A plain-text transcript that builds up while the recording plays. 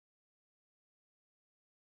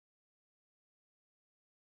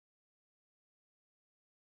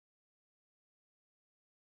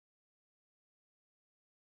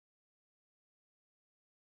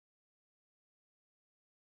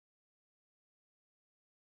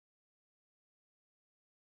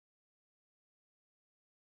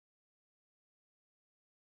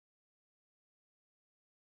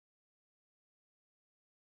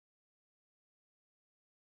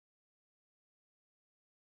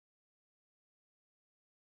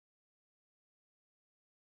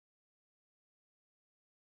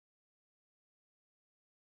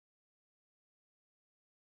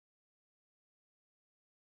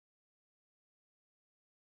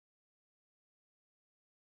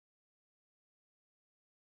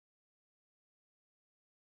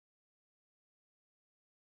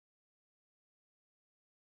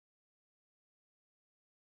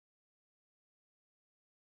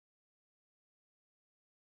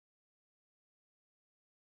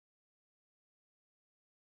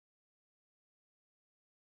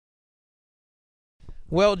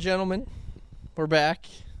Well, gentlemen, we're back.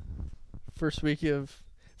 First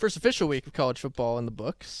official week of college football in the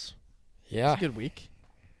books. Yeah. It's a good week.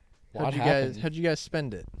 What happened? How'd you guys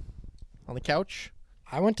spend it? On the couch?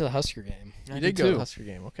 I went to the Husker game. You did go to the Husker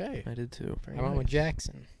game. Okay. I did too. Very I went nice. with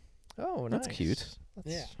Jackson. Oh, nice. That's cute. That's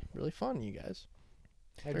Yeah. really fun, you guys.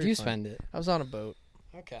 How did Very you fun. spend it? I was on a boat,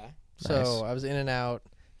 Okay. so Nice. I was in and out.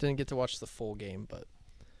 Didn't get to watch the full game, but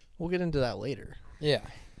we'll get into that later. Yeah.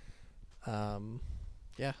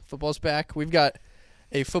 Yeah, football's back. We've got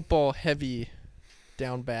a football-heavy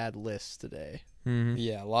down bad list today. Mm-hmm.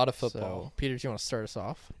 Yeah, a lot of football. So, Peter, do you want to start us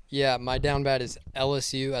off? Yeah, my down bad is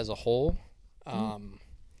LSU as a whole. Hmm.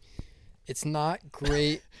 It's not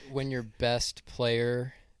great when your best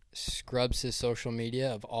player scrubs his social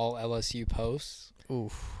media of all LSU posts.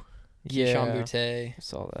 Oof. Keyshawn Boutte. I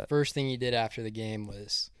saw that. First thing he did after the game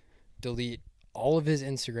was delete all of his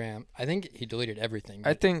Instagram. I think he deleted everything.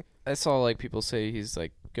 I think I saw like people say he's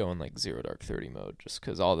like going like zero dark 30 mode just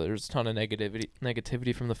because there's a ton of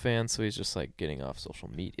negativity from the fans, so he's just like getting off social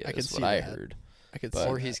media. I could is see what I that. heard. I could But- see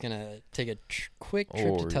or that. he's going to take a quick trip to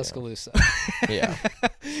Or, yeah. Tuscaloosa. Yeah.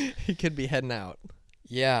 He could be heading out.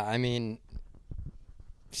 Yeah, I mean,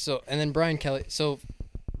 so, and then Brian Kelly. So,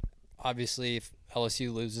 obviously, if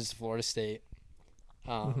LSU loses to Florida State,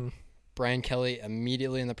 Mhm. Brian Kelly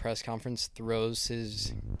immediately in the press conference throws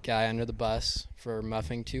his guy under the bus for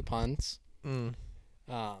muffing 2 punts. Mm.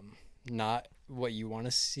 Not what you want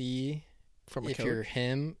to see From a if coach. you're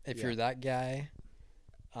him, if Yeah. you're that guy.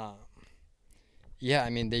 Yeah, I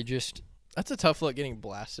mean, they just, That's a tough look getting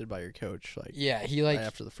blasted by your coach. Like, yeah, he right like,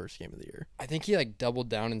 after the first game of the year. I think he like doubled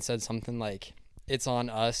down and said something like, it's on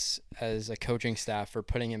us as a coaching staff for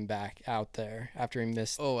putting him back out there after he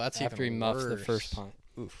missed, Oh, that's after he even muffed the worse. first punt.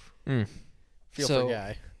 Oof. Mm. Feel So- for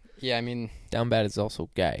guy. Yeah, I mean, Down bad is also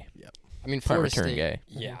guy. Florida return State. guy.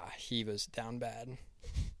 Yeah, he was down bad.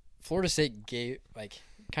 Florida State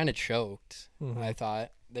kind of choked. Mhm. I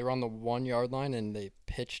thought they were on the 1 yard line and they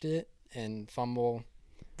pitched it and fumble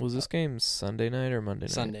Was this game Sunday night or Monday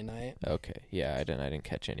night? Sunday night. Okay. Yeah, I didn't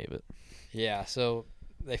catch any of it. Yeah, so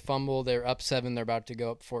they fumble. They're up 7. They're about to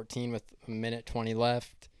go up 14 with a minute 20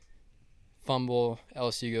 left. Fumble.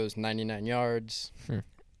 LSU goes 99 yards. Hmm.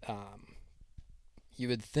 You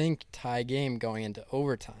would think tie game going into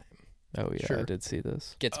overtime. Oh yeah, Sure. I did see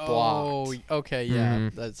this. Gets Oh, blocked. okay, yeah.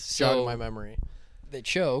 Mhm. That's So- jogging my memory. They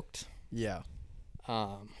choked. Yeah.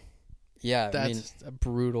 Yeah, I mean, That's a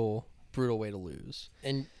brutal way to lose.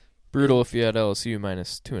 and Brutal if you had LSU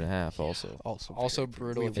minus 2.5 also. also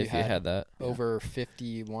brutal if you If you had that. Yeah. over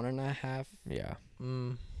 51.5 Yeah.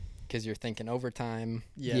 Mm, because you're thinking overtime.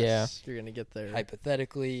 yes, you're gonna get there.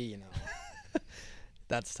 Hypothetically, you know.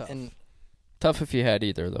 That's tough. And Tough if you had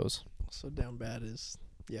either of those. So down bad is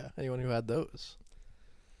anyone who had those.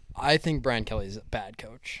 I think Brian Kelly's a bad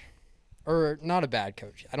coach. Or not a bad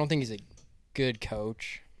coach. I don't think he's a good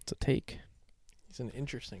coach. It's a take. He's an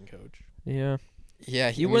interesting coach. Yeah. Yeah,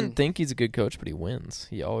 You wouldn't think he's a good coach, but he wins.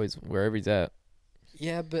 He always, wherever he's at,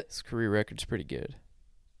 Yeah, but his career record's pretty good.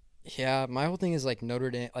 yeah, my whole thing is like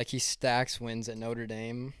Notre Dame. Like he stacks wins at Notre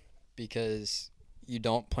Dame because you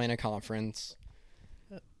don't play in a conference.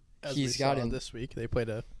 As He's we got saw in- this week. They played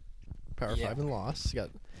a Power Yeah. 5 and lost. He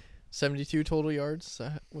got 72 total yards. Is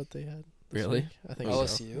that what they had? this Really? week? I think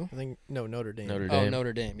LSU. so. I think Notre Dame. Notre Oh, Dame.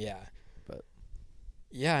 Notre Dame, yeah. But-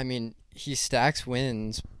 yeah, I mean, he stacks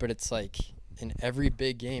wins, but it's like in every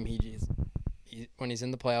big game, when he's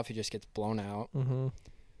in the playoff, he just gets blown out. Mm-hmm.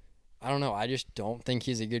 I don't know. I just don't think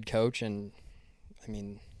he's a good coach, and I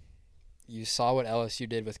mean, you saw what LSU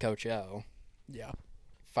did with Coach O. Yeah.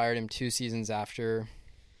 Fired him 2 seasons after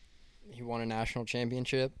he won a national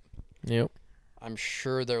championship. Yep. I'm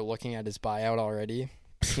sure they're looking at his buyout already.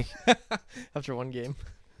 After one game.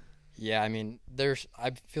 Yeah, I mean,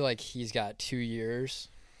 I feel like he's got 2 years.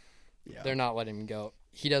 Yeah. They're not letting him go.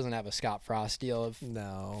 He doesn't have a Scott Frost deal of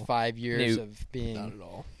No. 5 years Nope. of being. Not at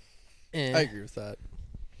all. eh. I agree with that.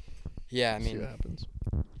 Yeah, I See what mean, happens.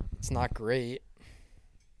 it's not great.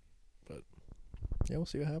 Yeah, we'll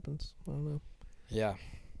see what happens. I don't know. Yeah,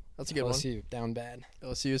 That's a good one. LSU down bad.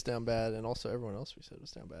 LSU is down bad, and also everyone else we said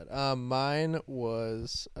was down bad. Mine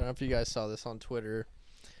was, I don't know if you guys saw this on Twitter.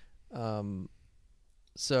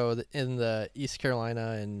 So in the East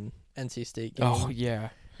Carolina and NC State game, Oh yeah.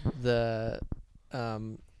 the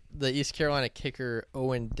East Carolina kicker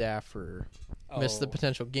Owen Daffer missed the Oh.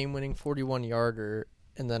 potential game-winning 41-yarder,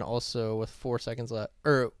 and then also with 4 seconds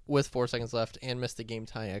left, and missed the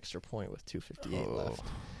game-tying extra point with 2:58 left.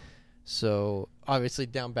 So obviously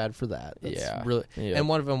down bad for that. That's Yeah. really. Yep. And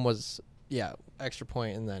one of them was extra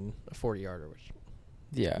point and then a 40-yarder, which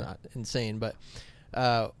Yeah. not insane. But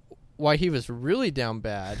why he was really down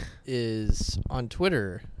bad is on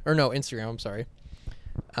Twitter or no Instagram. I'm sorry.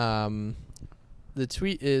 The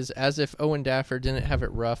tweet is, as if Owen Daffer didn't have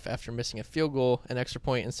it rough after missing a field goal, an extra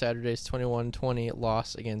point in Saturday's 21-20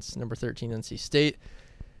 loss against number 13 NC State.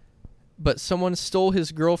 But someone stole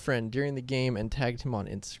his girlfriend during the game and tagged him on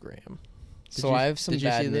Instagram. So I have some did you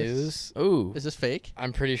bad see this? news. Ooh. Is this fake?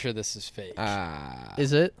 I'm pretty sure this is fake.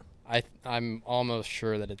 Is it? I'm almost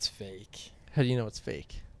sure that it's fake. How do you know it's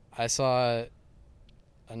fake? I saw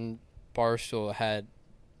on Barstool had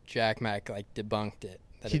Jack Mack like debunked it.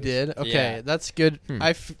 He did? Okay, Yeah. that's good. What do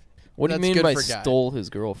you that's mean good by for Guy. stole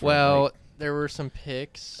his girlfriend? Well, Like, there were some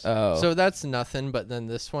pics. oh. So that's nothing, but then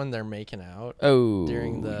this one they're making out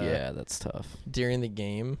during the- yeah, that's tough. during the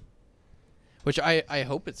game, which I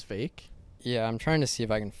hope it's fake. Yeah, I'm trying to see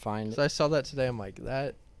if I can find So it. I saw that today. I'm like,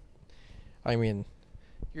 that. I mean,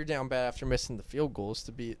 you're down bad after missing the field goals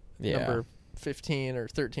to beat Yeah. number 15 or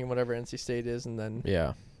 13, whatever NC State is, and then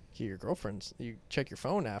Yeah. your girlfriend's. You check your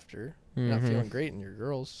phone after. You're not Mhm. feeling great, and your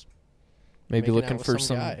girl's. Maybe making looking out with for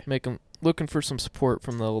some guy. looking for some support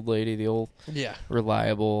from the old lady, the old Yeah.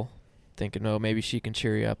 reliable, thinking, oh, maybe she can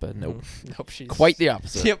cheer you up. But nope, Nope. She's quite the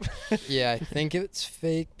opposite. Yep. Yeah, I think it's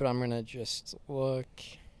fake, but I'm gonna just look.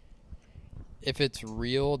 If it's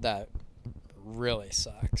real, that really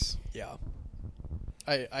sucks. Yeah.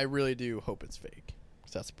 I really do hope it's fake,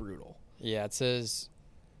 'cause that's brutal. Yeah, it says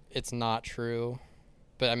it's not true,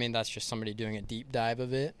 but I mean that's just somebody doing a deep dive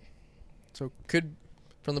of it. So could,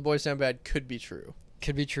 from the boys down bad, could be true.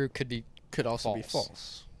 Could be true, could be. Could also be False.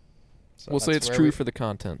 false. So We'll say that's it's where true we- for the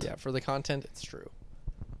content. yeah, for the content, it's true.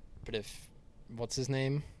 But if what's his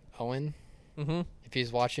name, Owen, Mm-hmm. if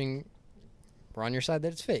he's watching, we're on your side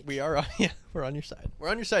that it's fake. We are on. Yeah, we're on your side. We're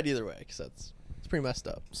on your side either way, because it's pretty messed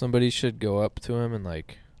up. Somebody should go up to him and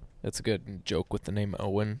like, it's a good joke with the name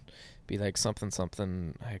Owen. Be like something.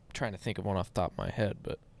 I'm trying to think of one off the top of my head,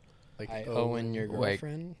 but Like I Owen, your like-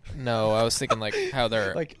 girlfriend. no, I was thinking like how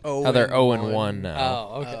they're like how they're 0-1 now.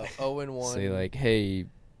 Oh, okay. 0-1. Say like, hey,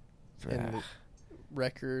 and ah,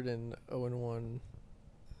 record and 0-1.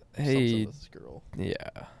 hey, Something with this girl.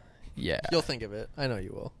 yeah. You'll think of it. I know you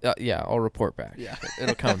will. Yeah, I'll report back. Yeah.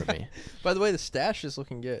 It'll come to me. By the way, the stash is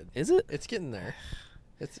looking good. Is it? It's getting there.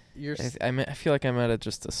 It's you're. I feel like I'm at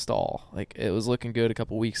just a stall. Like it was looking good a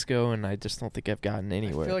couple weeks ago, and I just don't think I've gotten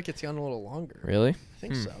anywhere. I feel like it's gotten a little longer. Really? I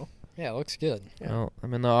think so. Yeah, it looks good. Yeah. Well,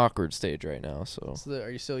 I'm in the awkward stage right now, so So are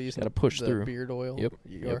you still using Gotta push the through. beard oil? Yep.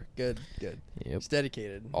 You Yep. are good. Good. yep. It's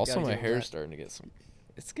dedicated. Also, Gotta my give him hair's that. starting to get some.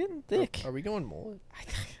 It's getting thick. Are we going mullet?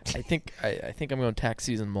 I think I'm going tax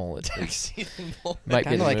season mullet. Tax season mullet. Might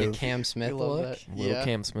Kind get of like a moved. Cam Smith We love look. that. Little Yeah.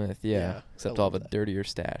 Cam Smith, Yeah, yeah. Except I I'll have love a that. dirtier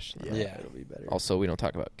stash. Yeah, Yeah. it'll be better. Also, we don't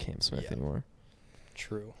talk about Cam Smith Yeah. anymore.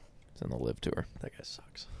 True. It's on the live tour. That guy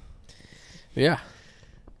sucks. But yeah.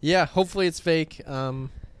 Yeah, hopefully it's fake.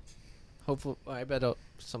 Hopefully, I bet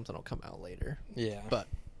something will come out later. Yeah. But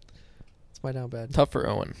it's my down bad. Tough for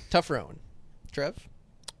Owen. Tough for Owen. Trev?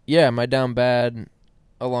 Yeah, my down bad,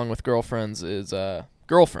 along with girlfriends, is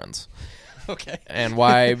girlfriends. Okay. And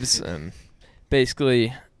wives and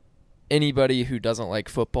basically anybody who doesn't like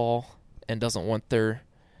football and doesn't want their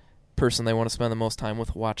person they want to spend the most time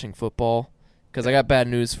with watching football. Because I got bad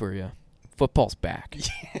news for you. Football's back.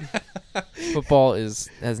 Football has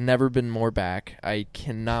never been more back. I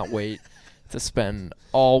cannot wait to spend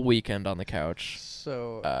all weekend on the couch.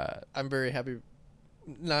 So I'm very happy.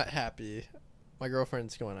 Not happy. My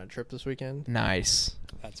girlfriend's going on a trip this weekend. Nice.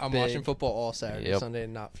 That's I'm big. watching football all Saturday, Yep. Sunday,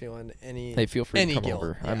 and not feeling any. Hey, feel free to any come guilt.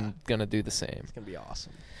 over. Yeah. I'm gonna do the same. It's gonna be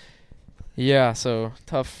awesome. Yeah, so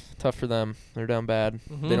tough for them. They're down bad.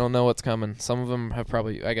 Mhm. They don't know what's coming. Some of them have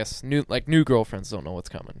probably, I guess, new girlfriends don't know what's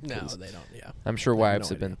coming. No, 'cause they don't. Yeah. I'm sure they have wives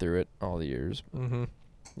no have been idea. through it all the years. Mm-hmm.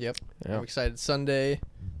 Yep. Yeah. I'm excited. Sunday,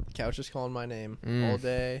 the couch is calling my name all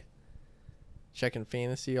day. Checking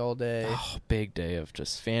fantasy all day. Oh, big day of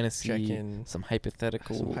just fantasy, Checking some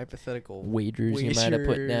hypothetical some hypothetical wagers you might have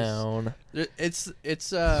put wagers. down.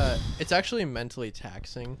 It's actually mentally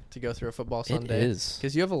taxing to go through a football Sunday. It is.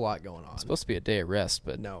 Because you have a lot going on. It's supposed to be a day of rest,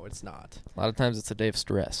 but No, it's not. a lot of times it's a day of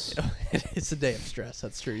stress. It's a day of stress.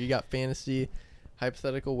 That's true. You got fantasy,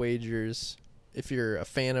 hypothetical wagers. If you're a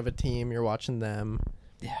fan of a team, you're watching them.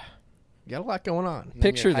 Yeah. You got a lot going on. And then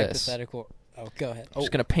Picture your this. Hypothetical. Oh, go ahead. I'm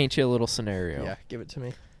just gonna paint you a little scenario. Yeah, give it to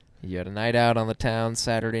me. You had a night out on the town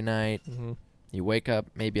Saturday night. Mm-hmm. You wake up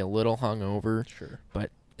maybe a little hungover. Sure.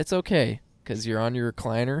 But it's okay because you're on your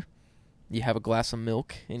recliner. You have a glass of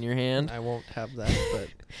milk in your hand. I won't have that, but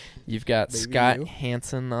You've got Maybe Scott you.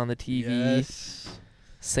 Hansen on the TV yes.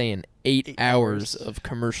 saying 8 hours hours. of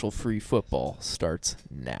commercial-free football starts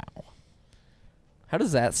now. How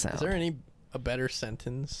does that sound? Is there any a better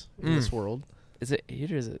sentence in this world. Is it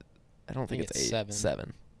 8 or is it? I don't think it's 8. 7.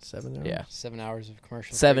 7. 7 hours? Yeah. 7 hours of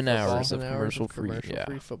commercial. 7 free football. hours. 7 of hours commercial-free, yeah.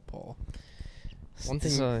 free football. One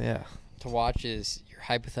thing yeah. to watch is your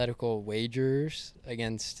hypothetical wagers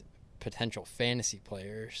against potential fantasy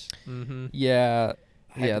players. Mm-hmm. Yeah.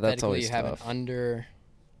 Yeah, that's Hypothetically, always you have tough. an under,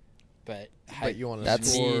 but you want to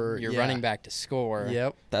That's- score. need your yeah. running back to score.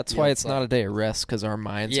 Yep. That's Yeah, why it's it's not a day of rest because our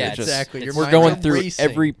minds Yeah, are just exactly. Your it's- we're minds going are through racing.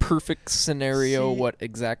 every perfect scenario, See? what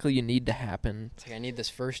exactly you need to happen. It's like I need this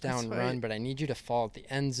first That's down why- run, but I need you to fall at the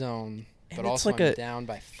end zone. And But it's also like I'm a- down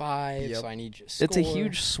by 5, Yep. so I need you to score. It's a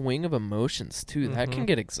huge swing of emotions too. That can Mhm.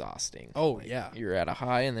 get exhausting. Oh, yeah. You're at a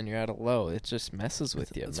high and then you're at a low. It just messes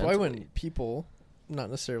with you. That's why when mentally. people, not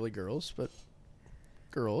necessarily girls, but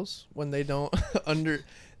girls, when they don't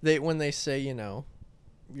when they say,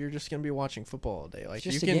 you're just gonna be watching football all day, like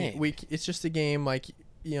It's just you a can, game. it's just a game, like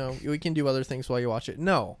we can do other things while you watch it.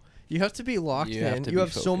 No, you have to be locked You have in. to You be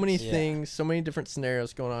have so many focused. Yeah. things, so many different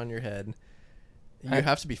scenarios going on in your head. You I-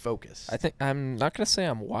 have to be focused. I think I'm not gonna say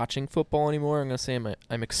I'm watching football anymore. I'm gonna say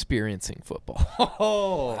I'm experiencing football.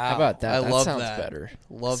 Oh, How about that? I That love sounds that. better.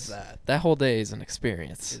 Love that. That whole day is an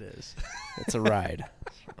experience. It is. It's a ride.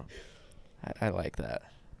 I like that.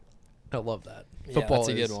 I love that. Yeah, Football that's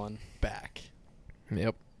a good is one. back.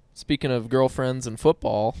 Yep. Speaking of girlfriends and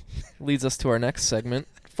football, leads us to our next segment: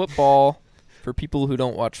 football for people who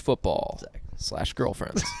don't watch football /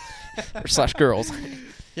 girlfriends or / girls.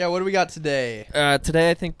 Yeah, what do we got today? Today,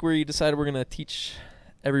 I think we decided we're gonna teach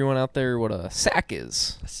everyone out there what a sack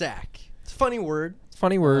is. A sack. It's a funny word.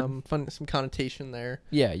 Funny word. Some connotation there.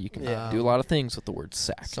 Yeah, you can Yeah. do a lot of things with the word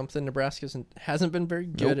sack. Something Nebraska hasn't been very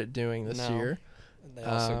good Nope. at doing this No. year. They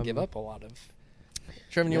also give Um, up a lot of.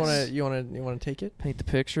 Trevin, Yes. you wanna take it? Paint the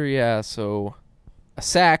picture, yeah. So, a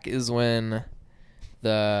sack is when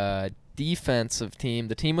the defensive team,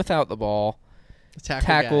 the team without the ball,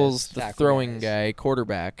 tackles the Tackle throwing guys. guy,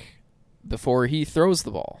 quarterback, before he throws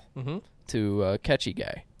the ball Mm-hmm. to a catcher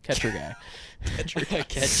guy. Catchy guy.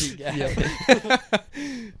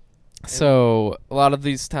 So a lot of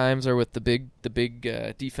these times are with the big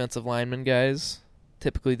defensive lineman guys.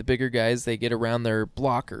 Typically, the bigger guys, they get around their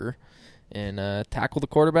blocker and tackle the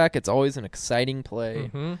quarterback. It's always an exciting play.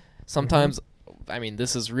 Mm-hmm. Sometimes, I mean,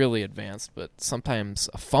 this is really advanced, but sometimes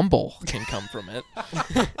a fumble can come from it,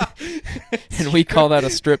 and we call that a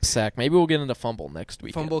strip sack. Maybe we'll get into fumble next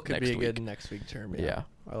week. Fumble could next be a week. good next week term. Yeah.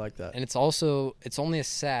 I like that. And it's only a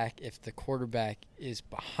sack if the quarterback is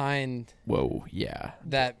behind Whoa, yeah.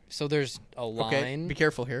 that. So there's a line. Okay, be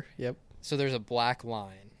careful here. Yep. So there's a black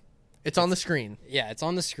line. It's on the screen. Yeah, it's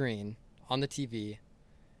on the screen, on the TV.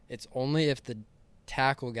 It's only if the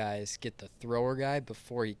tackle guys get the thrower guy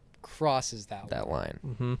before he crosses that line. Line.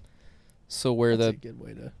 Mm-hmm. So where That's a the good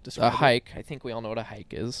way to a describe it. hike, I think we all know what a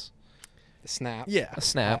hike is. The snap. Yeah. A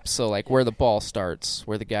snap. So like where the ball starts,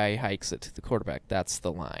 where the guy hikes it to the quarterback, that's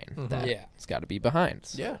the line. Mhm. That Yeah. it's got to be behind.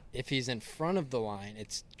 So Yeah. If he's in front of the line,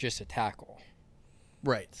 it's just a tackle.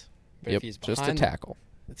 Right. But Yep, if he's just a behind tackle.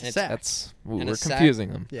 It's a It's- sack. That's And we're a sack-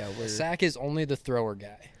 confusing them. Yeah. the sack is only the thrower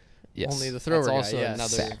guy. Yes. Only the thrower guy. also Yes.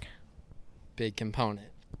 another- sack. Big component.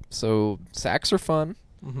 So sacks are fun.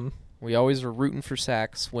 Mm-hmm. We always are rooting for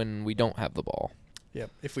sacks when we don't have the ball. Yep.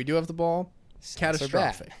 If we do have the ball, Sacks are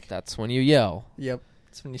bad. catastrophic. That's when you yell. Yep.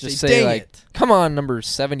 That's when you Just say, say "Dang like, it." "Come on, number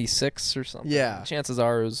 76 or something." Yeah. Chances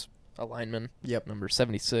are it was a lineman, Yep. number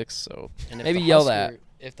 76. So And if maybe the yell that.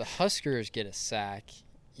 If the Huskers get a sack,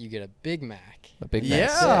 you get a Big Mac. A big Yeah. Mac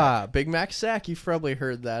sack. Big Mac sack. You've probably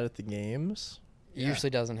heard that at the games. It Yeah. usually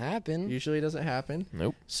doesn't happen. Usually doesn't happen.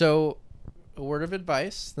 Nope. So, a word of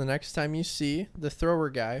advice: the next time you see the thrower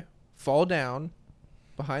guy fall down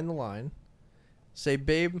behind the line, say,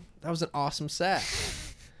 "Babe, that was an awesome sack,"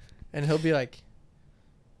 and he'll be like,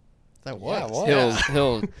 "That was." Yeah, it was.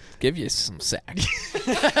 He'll give you some sack.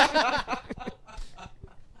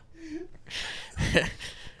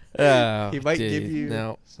 Oh, He might dude, give you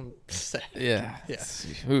no. some sack. Yeah. Yeah.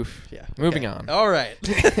 Oof. Yeah. Moving okay. on. All right.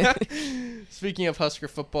 Speaking of Husker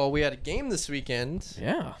football, we had a game this weekend.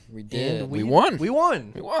 Yeah. We did. And We won. We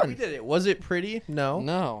won. We won. We did it. Was it pretty? No.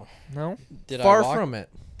 No. No. Did Far I walk, from it.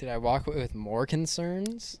 Did I walk away with more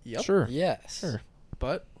concerns? Yep. Sure. Yes. Sure.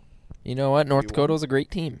 But You know what? North We Dakota won. was a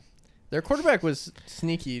great team. their quarterback was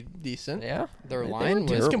sneaky decent. Yeah. Their They line were was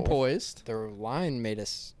terrible. Composed. their line made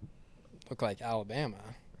us look like Alabama.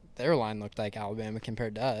 Their line looked like Alabama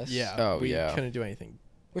compared to us. Yeah. Oh, we yeah. couldn't do anything.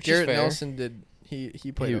 Which Garrett is fair. Nelson did. He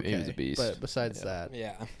played He okay. was a beast. But besides Yeah. that,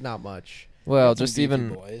 Yeah. not much. Well, Had some just beefy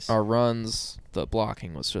even boys. our runs, the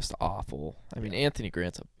blocking was just awful. I mean, Yeah. Anthony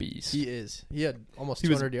Grant's a beast. He is. He had almost He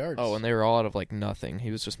was- 200 yards. Oh, and they were all out of like nothing.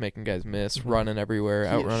 He was just making guys miss, Mhm. running everywhere, He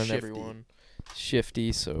is outrunning shifty. everyone.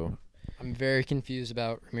 shifty. So I'm very confused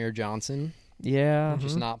about Ramir Johnson yeah,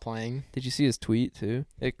 just not playing. Did you see his tweet too?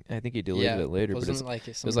 I think he deleted it later, but Wasn't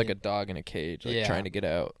it was like a dog in a cage, like trying to get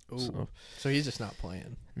out. Ooh. So he's just not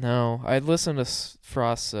playing. No, I listened to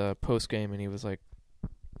Frost's post game, and he was like,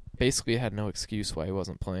 basically had no excuse why he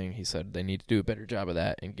wasn't playing. He said they need to do a better job of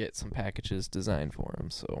that and get some packages designed for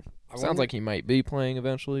him. So sounds like he might be playing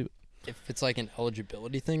eventually. If it's like an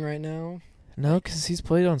eligibility thing right now. No, because he's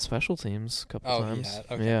played on special teams a couple times.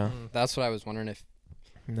 Okay. Yeah. That's what I was wondering if.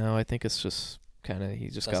 No, I think it's just kind of he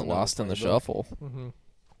just got Doesn't know lost the in the playbook. shuffle. Mm-hmm.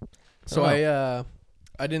 So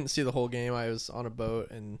I didn't see the whole game. I was on a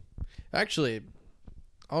boat, and actually,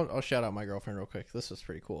 I'll shout out my girlfriend real quick. This was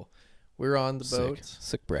pretty cool. We were on the boat.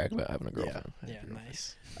 Sick brag about having a girlfriend. Yeah,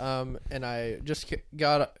 nice. And I just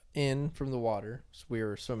got in from the water. So we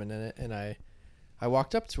were swimming in it, and I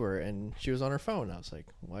walked up to her, and she was on her phone. I was like,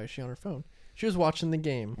 "Why is she on her phone?" She was watching the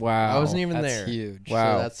game. Wow, I wasn't even That's there. huge.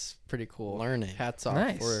 Wow. So that's pretty cool. Learning. Hats off.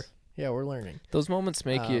 Nice. We're learning. Those moments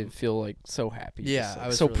make you feel like so happy. Yeah, just, like, I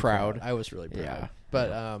was so really proud. I was really proud. Yeah.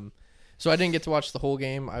 But so I didn't get to watch the whole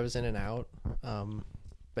game. I was in and out.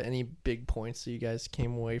 But any big points that you guys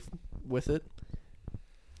came away with it?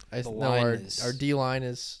 I The know line our is D line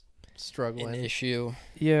is An struggling. issue.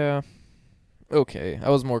 Yeah. Okay, I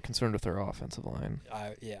was more concerned with our offensive line.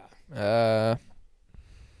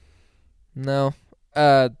 No.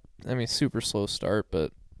 I mean, super slow start,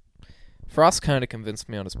 but Frost kind of convinced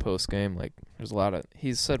me on his post game. Like, there's a lot of.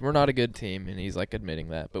 He said we're not a good team, and he's like admitting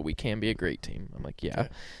that, but we can be a great team. I'm like, yeah. Okay.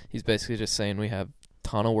 He's basically just saying we have a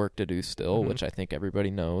ton of work to do still, Mhm. which I think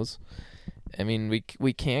everybody knows. I mean,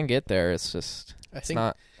 we can get there. It's just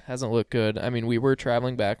hasn't looked good. I mean, we were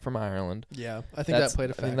traveling back from Ireland. Yeah, I think that played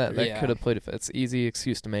a I think factor. that could have played a factor. It's an easy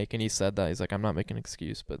excuse to make, and he said that. He's like, I'm not making an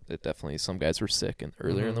excuse, but it definitely, some guys were sick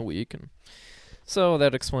earlier in the week, and so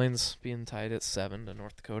that explains being tied at 7 to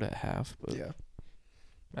North Dakota at half. But Yeah.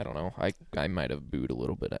 I don't know. I might have booed a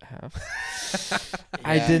little bit at half. Yeah.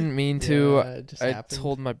 I didn't mean to. Yeah, it just I happened.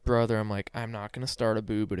 told my brother, I'm like, I'm not going to start a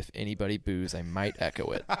boo, but if anybody boos, I might echo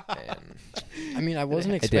it. And I mean, I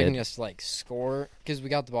wasn't I expecting did. us to like score because we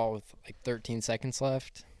got the ball with like 13 seconds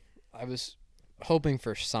left. I was hoping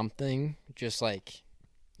for something, just like,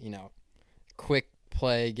 quick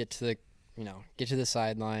play, get to the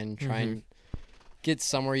sideline, try and get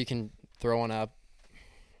somewhere you can throw one up.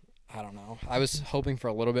 I don't know. I was hoping for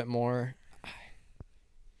a little bit more.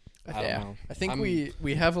 I don't know. I think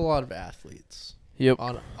we have a lot of athletes. Yep.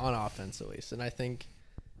 On offense at least, and I think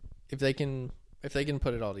if they can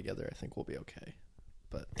put it all together, I think we'll be okay.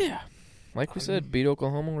 But Yeah. Like we said, beat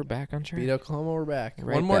Oklahoma, we're back on track. beat Oklahoma, we're back.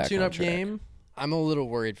 Right One more back on tune-up track. game. I'm a little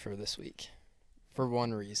worried for this week for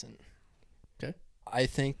one reason. Okay. I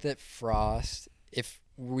think that Frost, if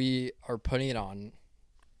we are putting it on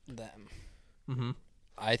them, Mm-hmm.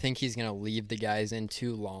 I think he's going to leave the guys in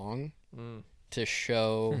too long to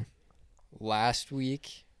show. Last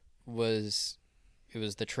week was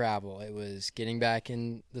the travel. It was getting back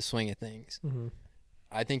in the swing of things. Mm-hmm.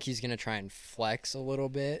 I think he's going to try and flex a little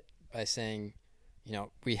bit by saying,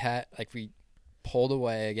 we pulled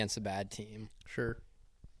away against a bad team. Sure.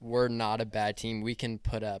 We're not a bad team. We can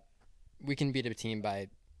beat a team by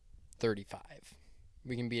 35.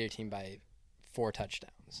 We can beat a team by 4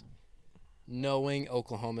 touchdowns. Knowing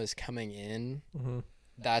Oklahoma's coming in,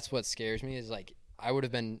 that's what scares me is like I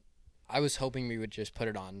was hoping we would just put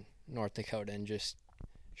it on North Dakota and just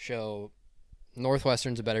show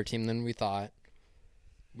Northwestern's a better team than we thought.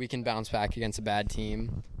 We can bounce back against a bad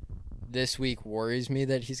team. This week worries me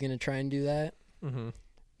that he's going to try and do that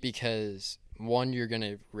because, one, you're going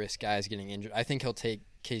to risk guys getting injured. I think he'll take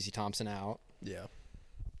Casey Thompson out. Yeah.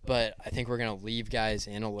 But I think we're going to leave guys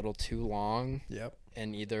in a little too long Yep.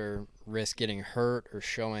 and either risk getting hurt or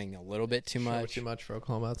showing a little bit too much. Too much for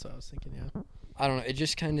Oklahoma. That's what I was thinking. Yeah. I don't know. It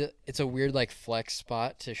just it's a weird like flex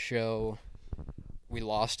spot to show we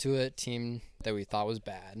lost to a team that we thought was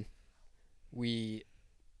bad. We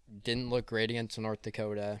didn't look great against North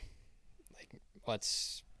Dakota. Like,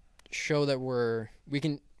 let's show that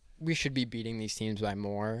we should be beating these teams by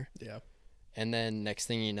more. Yeah. And then next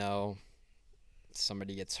thing you know,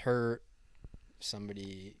 somebody gets hurt,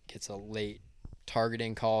 somebody gets a late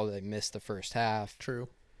targeting call, they miss the first half. True.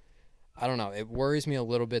 I don't know. It worries me a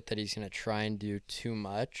little bit that he's going to try and do too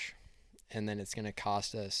much, and then it's going to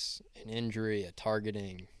cost us an injury, a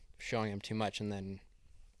targeting, showing him too much, and then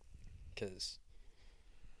because,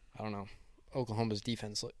 I don't know, Oklahoma's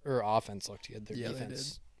offense looked good. Their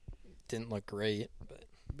defense didn't look great. But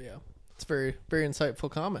Yeah. It's very, very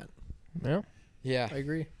insightful comment. Yeah. I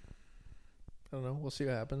agree. I don't know. We'll see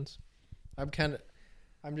what happens. I'm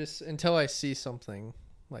just until I see something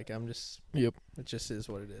Like I'm just. Yep. It just is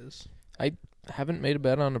what it is. I haven't made a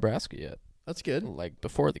bet on Nebraska yet. That's good. Like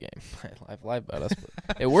before the game, I've live bet us.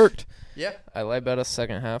 But it worked. Yeah. I live bet us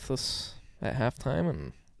second half at halftime,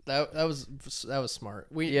 and That was smart.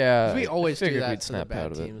 We always do figured that we'd to snap the bad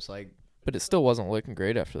out of it. teams. Like but it still wasn't looking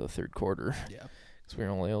great after the third quarter. yeah. Because we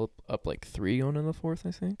were only up like 3 going in the fourth,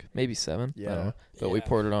 I think. Maybe 7. I don't know. But we Yeah.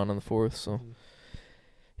 poured it on in the fourth, so. Mhm.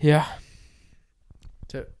 Yeah.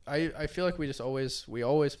 I feel like we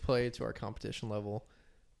always play to our competition level,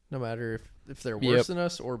 no matter if they're worse than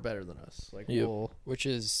us or better than us. Like Yep. which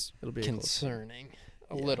is it'll be a close game. concerning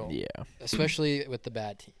a Yeah. little, Yeah. especially with the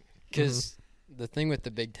bad team. Because the thing with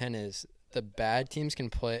the Big Ten is the bad teams can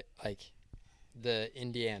play like the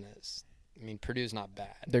Indianas. I mean, Purdue's not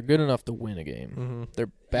bad. They're good enough to win a game. Mm-hmm. They're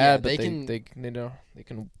bad, they but can- they can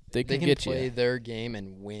They can get play you. their game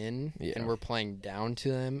and win, Yeah. and we're playing down to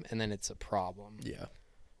them, and then it's a problem. Yeah.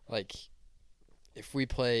 Like, if we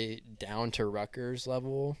play down to Rutgers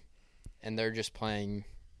level, and they're just playing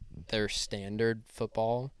their standard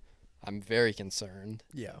football, I'm very concerned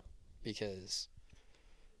Yeah. because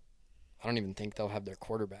I don't even think they'll have their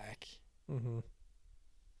quarterback. Mm-hmm.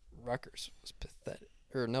 Rutgers was pathetic.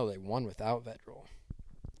 Or no, they won without Vedral.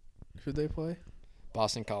 Who'd they play?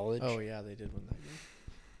 Boston College. Oh yeah, they did win that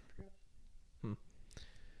game.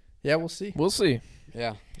 Yeah, we'll see. We'll see.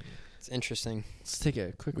 Yeah. It's interesting. Let's take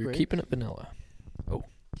a quick We're break. keeping it vanilla.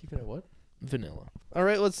 Keeping it what? Vanilla. All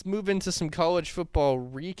right, let's move into some college football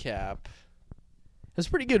recap. It's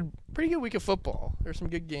pretty good week of football. There's some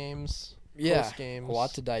good games. Yeah. Close games. A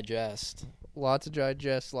lot to digest. Lot to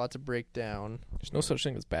digest, lot to break down. There's no such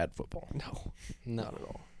thing as bad football. No, No. not at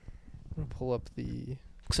all. I'm gonna pull up the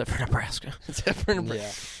Except for Nebraska. except for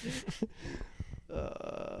Yeah.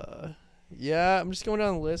 yeah, I'm just going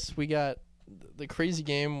down the list. We got the crazy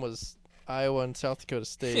game was Iowa and South Dakota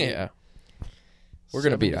State. Yeah. We're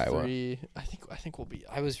gonna beat Iowa. 7-3. I think we'll beat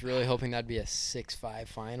Iowa. I was really hoping that'd be a 6-5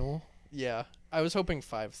 final. Yeah, I was hoping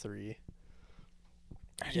 5-3.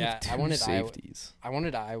 Yeah, I wanted safeties. I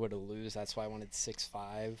wanted Iowa to lose. That's why I wanted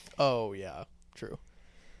 6-5. Oh yeah, true.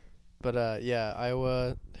 But yeah,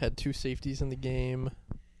 Iowa had 2 safeties in the game.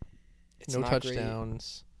 It's No not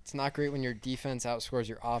touchdowns. Great. It's not great when your defense outscores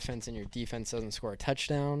your offense and your defense doesn't score a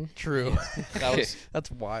touchdown. True. That was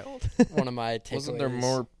That's wild. one of my takeaways. Wasn't there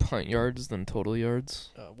more punt yards than total yards?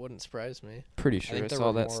 Wouldn't surprise me. Pretty sure I think there saw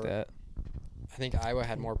were that more- stat. I think Iowa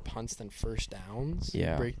had more punts than first downs.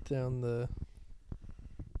 Yeah. Break down the.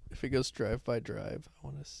 If it goes drive by drive, I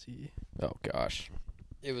want to see. Oh gosh.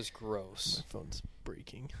 It was gross. My phone's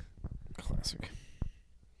breaking. Classic.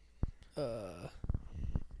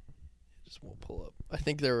 Just won't pull up. I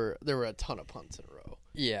think there were a ton of punts in a row.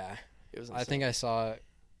 Yeah. It was. I think I saw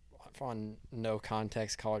on No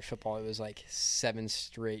Context College Football, it was like 7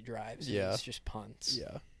 straight drives. Yeah. It was just punts.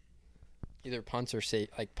 Yeah. Either punts or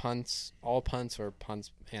punts, all punts or punts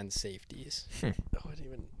and safeties. Oh, I didn't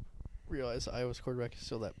even realize Iowa's quarterback is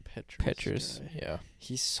still that Petrus. Petrus. guy. Yeah.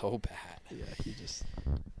 He's so bad. Yeah, he just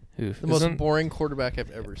Who? the most boring quarterback I've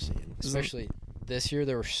ever seen. Especially this year,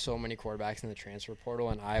 there were so many quarterbacks in the transfer portal,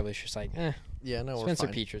 and Iowa's just like, Yeah, no, Spencer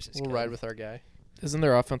we're fine. Petras is We'll good. ride with our guy. Isn't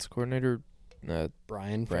their offensive coordinator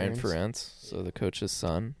Brian Brian Ferentz. Ferentz? So the coach's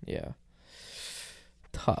son. Yeah.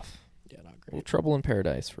 Tough. Yeah, not A great. little trouble in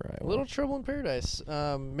paradise for Iowa. A little trouble in paradise.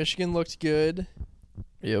 Michigan looked good.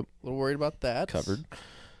 Yep. A little worried about that. Covered.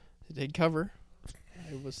 They did cover.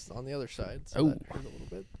 I was on the other side, so Oh. that hurt a little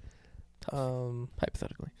bit.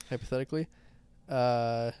 Hypothetically. Hypothetically,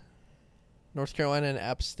 North Carolina and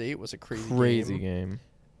App State was a Crazy game. game.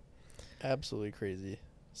 Absolutely crazy.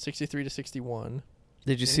 63-61.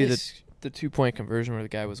 Did you Didn't see they the 2-point conversion where the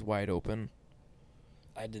guy was wide open?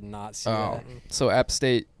 I did not see Oh. that. So App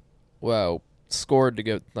State, scored to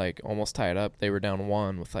get almost tied up. They were down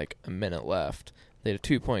 1 with a minute left. They had a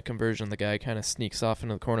 2-point conversion. The guy kind of sneaks off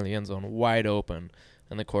into the corner of the end zone, wide open,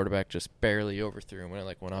 and the quarterback just barely overthrew him when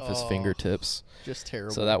it went off his Oh. fingertips. Just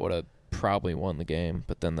terrible. So that would have probably won the game.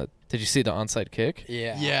 But then did you see the onside kick?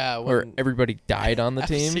 Yeah. Yeah. Where when everybody died on the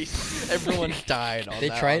team? FC everyone died on They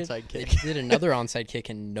that tried. onside They kick. did another onside kick,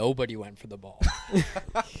 and nobody went for the ball.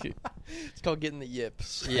 It's called getting the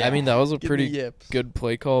yips. Yeah. I mean, that was a Getting pretty the yips. good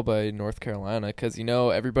play call by North Carolina because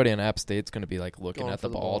everybody in App State's going to be looking Going at for the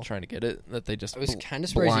the ball, ball. trying to get it. That they just I was kind of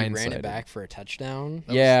surprised he ran blindsided. it back for a touchdown.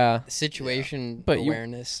 Yeah, Situation But you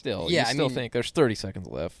awareness. still, yeah, you still I mean, think there's 30 seconds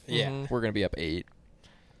left. Yeah. Mhm. We're going to be up 8.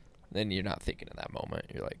 Then you're not thinking in that moment.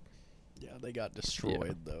 You're like, Yeah, they got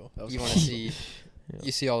destroyed though. That was you want to see, Yeah.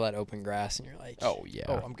 you see all that open grass, and you're like, oh yeah,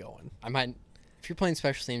 Oh, I'm going. I might. If you're playing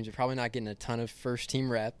special teams, you're probably not getting a ton of first team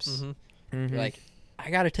reps. Mm-hmm. Mhm. You're like, I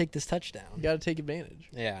got to take this You touchdown. got to take advantage.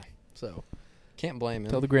 Yeah. So Can't blame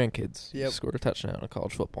Tell him. the grandkids. Yep. Scored a touchdown in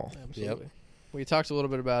college football. Absolutely. We talked a little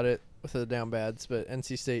bit about it with the down bads, but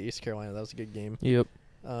NC State, East Carolina, that was a good game. Yep.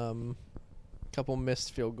 Couple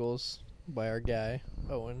missed field goals by our guy,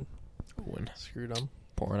 Owen. Owen. Screwed him.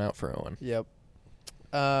 Pouring out for Owen. Yep.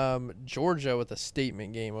 Georgia with a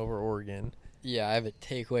statement game over Oregon. Yeah, I have a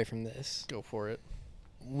takeaway from this. Go for it.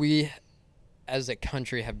 We, as a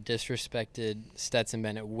country, have disrespected Stetson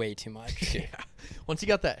Bennett way too much. Yeah. Once he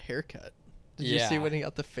got that haircut. Did you see Yeah. when he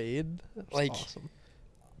got the fade? That was Like, awesome.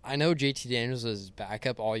 I know JT Daniels was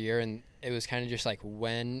backup all year, and it was kind of just like,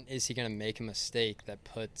 when is he going to make a mistake that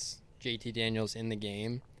puts JT Daniels in the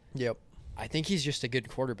game? Yep. I think he's just a good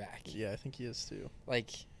quarterback. Yeah, I think he is too. Like,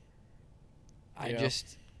 I Yeah.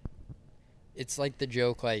 just, it's like the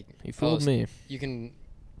joke, like, He fooled me. you can,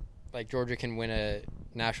 like, Georgia can win a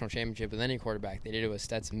national championship with any quarterback. They did it with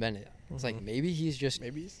Stetson Bennett. It's like, Mhm. maybe he's just,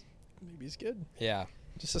 Maybe he's good. yeah.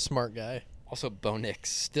 Just a smart guy. Also, Bo Nix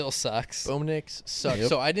still sucks. Bo Nix sucks. Yep.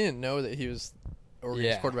 So I didn't know that he was Oregon's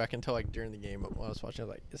Yeah. quarterback until like during the game when I was watching. I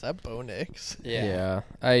was like, "Is that Bo Nix?" Yeah.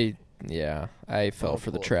 I fell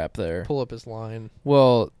for the pull up. trap there. Pull up his line.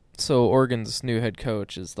 Well, so Oregon's new head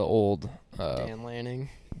coach is the old Dan Lanning.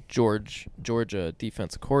 Georgia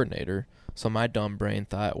defensive coordinator. So my dumb brain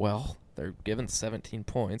thought, well, they're given 17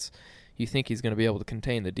 points. You think he's going to be able to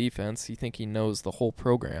contain the defense. You think he knows the whole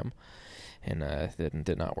program. And that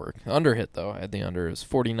did not work. The under hit, though. I had the under. It was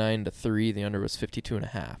 49-3. The under was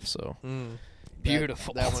 52.5. So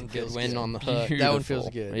Beautiful. That That's one a good feels win good. on the hook. That one feels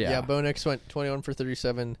Beautiful. good. Yeah. Yeah, Bo Nix went 21 for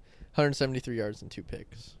 37, 173 yards and 2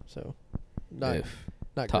 picks. So not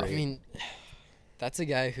Tough. I great. mean, that's a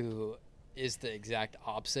guy who is the exact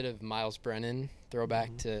opposite of Miles Brennan.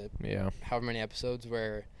 Throwback to Yeah. however many episodes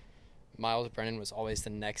where Miles Brennan was always the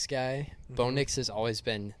next guy. Bo Mhm. Nix has always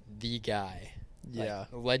been the guy. Yeah.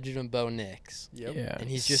 Like, legend of Bo Nix. Yep. Yeah. And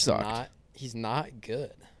he's just sucked. he's not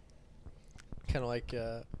good. Kind of like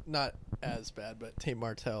not as bad, but Tate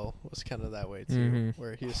Martell was kind of that way too, Mhm.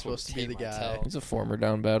 where he was Oh, supposed to be the Tate guy. Martell. He's a former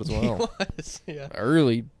down bad as He well. was, yeah.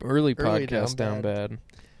 Early Early podcast down down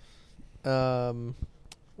bad.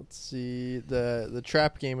 Let's see the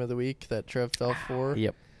trap game of the week that Trev fell for.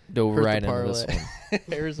 Yep. Dove Hurt the right into this parlay. one.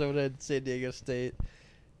 Arizona and San Diego State.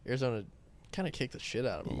 Arizona kind of kicked the shit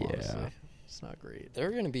out of them. Yeah. Honestly. It's not great.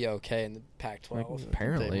 They're going to be okay in the Pac-12.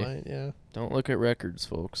 Apparently. They might, yeah. Don't look at records,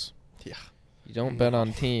 folks. Yeah. You don't bet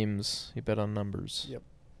on teams. You bet on numbers. Yep.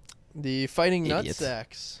 The Fighting Idiots.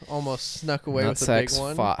 Nutsacks almost snuck away with a big Nutsacks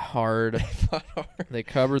one. fought hard. Fought hard. They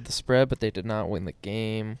covered the spread, but they did not win the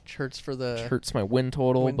game. Hurts for the Which hurts my win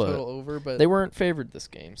total, win but total over, but they weren't favored this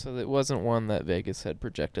game, so it wasn't one that Vegas had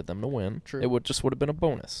projected them to win. True. It would have been a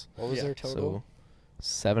bonus. What was Yeah, their total?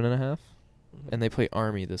 So 7.5, Mhm. and they play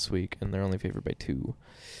Army this week, and they're only favored by 2.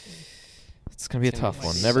 It's gonna be a It's gonna tough be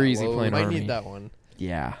one. so Never easy low. playing might Army. need that one.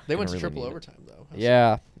 Yeah, They gonna went to really triple need it. overtime though.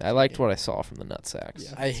 Yeah, I liked what I saw from the Nutsacks.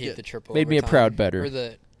 Yeah. I It's hate good. the triple Made me a overtime. proud bettor. Or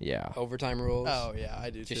the Yeah. overtime rules. Oh yeah, I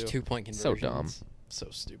do Just too. 2-point So conversions. dumb. So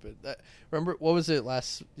stupid. Remember what was it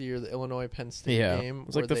last year? The Illinois Penn State Yeah, game. it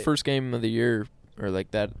was where like the they- first game of the year, or like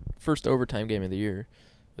that first overtime game of the year.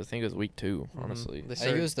 I think it was week 2, Mhm. honestly. They I think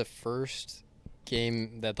started- it was the first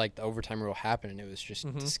game that like the overtime rule happened, and it was just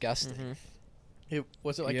Mhm. disgusting.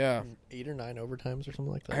 Was it like Yeah. 8 or 9 overtimes or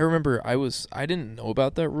something like that? I remember I didn't know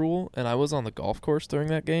about that rule, and I was on the golf course during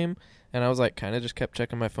that game, and I was like kind of just kept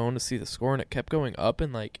checking my phone to see the score, and it kept going up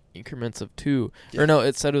in like increments of 2. Yeah. Or no,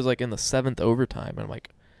 it said it was like in the 7th overtime, and I'm like,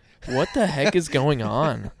 what the heck is going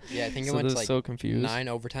on? Yeah, I think it So went this to is like so confused. 9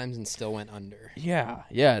 overtimes and still went under, Yeah,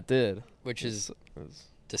 it did. which is It was-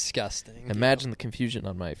 disgusting. imagine the confusion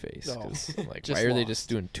on my face. Oh. 'Cause, like, Just why are they lost. just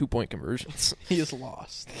doing 2-point conversions? He is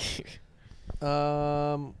lost.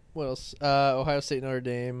 What else? Ohio State, Notre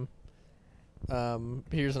Dame.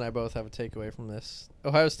 Peters and I both have a takeaway from this.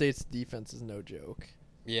 Ohio State's defense is no joke,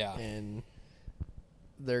 Yeah. and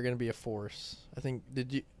they're going to be a force. I think.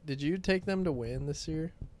 Did you take them to win this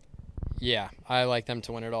year? Yeah, I like them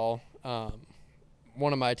to win it all.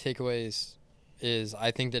 One of my takeaways is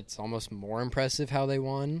I think that it's almost more impressive how they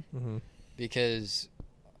won, Mm-hmm. because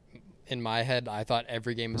in my head I thought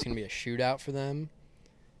every game was going to be a shootout for them.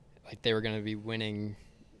 Like they were going to be winning,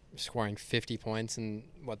 scoring 50 points, and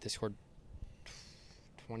what they scored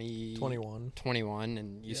 21. 21,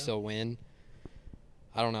 and you Yeah. still win.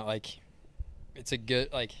 I don't know, like it's a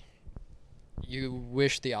good, like you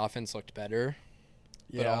wish the offense looked better.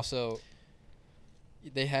 But Yeah. also,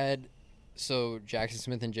 they had, so Jackson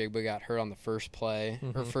Smith and Jigba got hurt on the first play,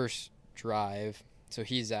 or Mhm. first drive, so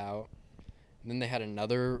he's out. And then they had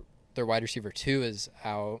their wide receiver 2 is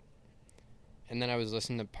out. And then I was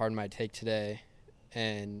listening to Pardon My Take today,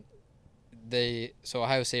 and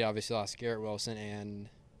Ohio State obviously lost Garrett Wilson and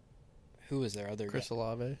who was their other Chris guy?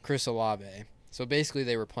 Olave. Chris Olave. So basically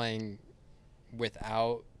they were playing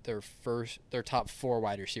without their top 4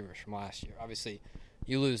 wide receivers from last year. Obviously,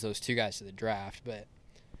 you lose those 2 guys to the draft, but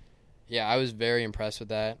yeah, I was very impressed with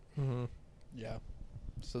that. Mm-hmm. Yeah.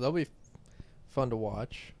 So that'll be fun to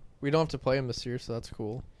watch. We don't have to play them this year, so that's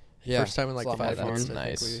cool. Yeah, First time in like it's a lot 5 more years, fun. I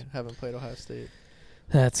Nice. think we haven't played Ohio State.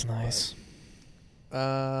 That's nice.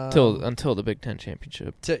 Until the Big Ten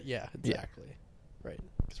championship. Yeah, exactly. Right,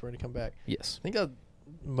 because we're gonna come back. Yes. I think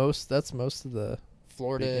that's most of the.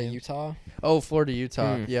 Florida, Big game. Utah. Oh, Florida,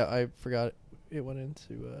 Utah. Hmm. Yeah, I forgot it went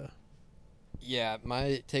into. Yeah,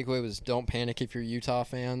 my takeaway was don't panic if you're Utah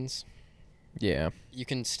fans. Yeah. You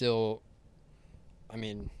can still, I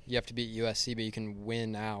mean, you have to beat USC, but you can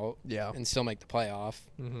win out Yeah. and still make the playoff.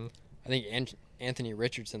 Mm-hmm. I think Anthony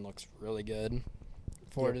Richardson looks really good.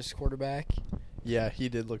 Florida's quarterback. Yeah, he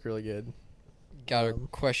did look really good. Got to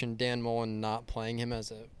question Dan Mullen not playing him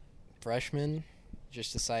as a freshman.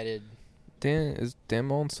 Just decided, Is Dan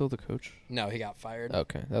Mullen still the coach? no, he got fired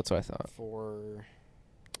Okay, that's what I thought. for,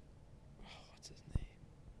 what's his name?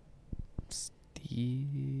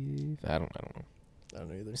 Steve. I don't know. I don't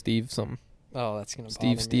know either. Steve something. Oh, that's going to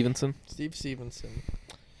Steve Stevenson. Steve Stevenson.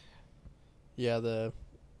 Yeah,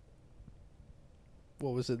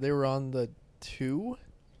 what was it? They were on the 2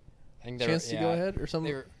 I think they chance were, to go ahead or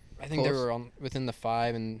something. I think they Close. were within the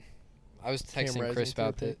 5, and I was Cam texting Rising Chris threw a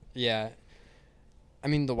about pick. that. Yeah. I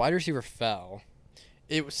mean, the wide receiver fell.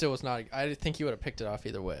 It still was not. I think he would have picked it off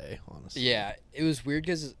either way. Honestly. Yeah, it was weird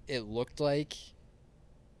because it looked like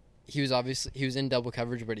he was in double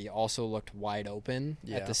coverage, but he also looked wide open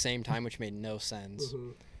Yeah. at the same time, which made no sense.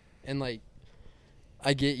 Mhm. And like,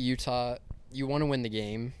 I get Utah. You want to win the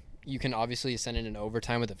game. You can obviously send it in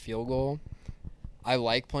overtime with a field goal. I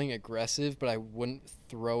like playing aggressive, but I wouldn't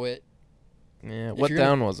throw it. Yeah. If What you're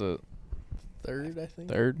down was it? Third, I think.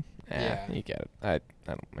 Third? Yeah. You got it. I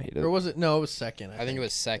don't hate it. Or was it? No, it was second. I think it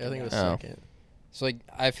was second. I think it was Oh. second. So like,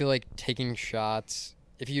 I feel like taking shots.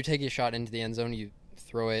 If you take a shot into the end zone, you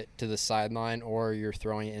throw it to the sideline, or you're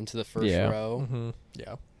throwing it into the first Yeah. row. Mm-hmm.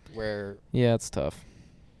 Yeah. Where, Yeah, it's tough.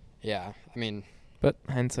 yeah, I mean, But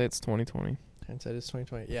hindsight's 2020. Hindsight is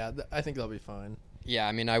 2020. Yeah, I think they'll be fine. yeah,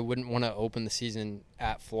 I mean, I wouldn't want to open the season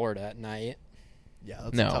at Florida at night. Yeah,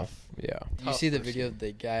 that's No. tough. Yeah. You Tough see the first video game. of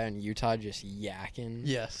the guy in Utah just yakking?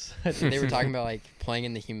 Yes. They were talking about like playing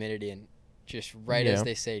in the humidity, and just right Yeah. as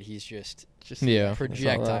they said, he's just Just Yeah. I saw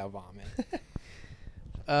projectile vomit.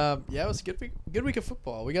 Yeah, it was a good week of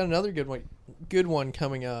football. We got another good one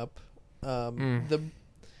coming up. The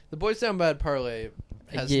boys down bad parlay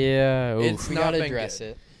has Yeah. oof. It's We not gotta been address good.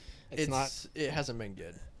 it. It's not. It hasn't been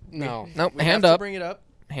good. No. Nope. We Hand have to up. bring it up.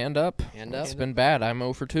 Hand up. Hand up. It's been bad. I'm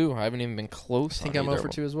 0 for 2. I haven't even been close. I think on I'm either 0 for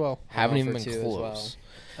one. 2 as well. Haven't I'm even 0 been for 2 as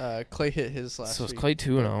close. Clay hit his last So is week. Clay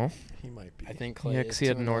 2-0? He might be. I think Clay Yeah, is because he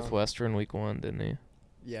had 2-0. Northwestern week 1, didn't he?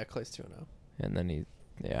 Yeah, Clay's 2-0. And then he,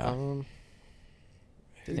 yeah.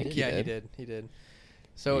 Did think he? he Yeah, did. He did.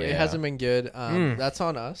 So it Yeah. hasn't been good. Mm. That's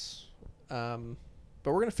on us.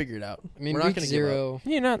 But we're gonna figure it out. I mean, we're not week gonna give up.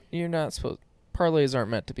 0. You're not supposed. Parlays aren't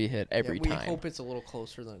meant to be hit every we time. hope it's a little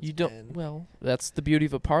closer than it's You don't. been. Well, that's the beauty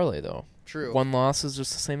of a parlay, though. True. 1 loss is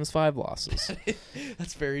just the same as 5 losses.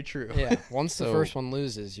 That's very true. Yeah. Once the So- first one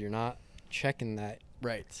loses, you're not checking that.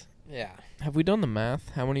 Right. Yeah. Have we done the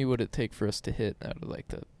math? How many would it take for us to hit out of like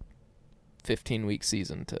the 15-week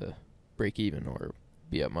season to break even or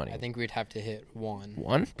be up money? I think we'd have to hit 1.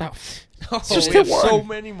 1? No. Oh, just we hit have so one.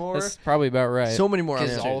 many more. That's probably about right. So many more.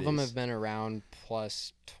 Because all of them opportunities. have been around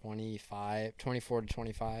plus 24 to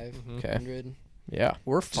 2500. Mhm. Okay. Yeah.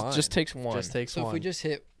 We're fine. Just takes 1. Just takes So one. if we just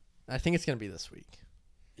hit, I think it's gonna be this week.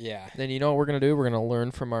 yeah. Then you know what we're going to do? We're going to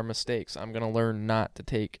learn from our mistakes. I'm going to learn not to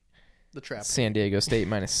take The trap. San Diego State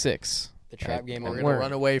 -6. The trap game We're over. gonna learn.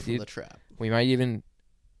 run away from You- the trap. We might even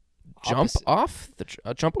jump Opposite. off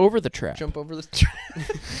the jump over the trap Jump over the trap.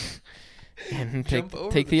 and Jump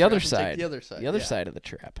over take the other trap and side. Take the other side. The other yeah. side of the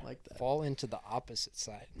trap. Like that. Fall into the opposite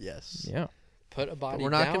side. Yes. Yeah. Put a body we're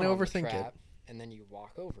not down gonna on the overthink it. trap, and then you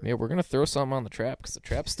walk over. Yeah, we're gonna throw something on the trap because the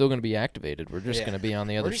trap's still gonna be activated. We're just Yeah. gonna be on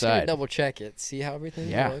the We're other just gonna side. double check it, see how everything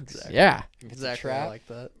Yeah, looks. exactly. yeah. If it's Exactly. a I trap, like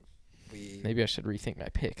that. we Maybe I should rethink my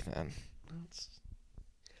pick then.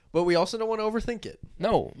 But we also don't want to overthink it.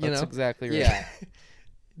 No, You that's know? exactly right. yeah.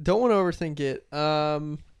 Don't want to overthink it.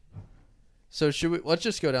 So should we? Let's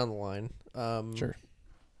just go down the line. Sure.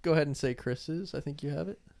 Go ahead and say Chris's. I think you have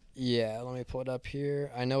it. Yeah, let me pull it up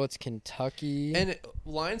here. I know it's Kentucky. And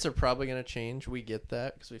lines are probably going to change. We get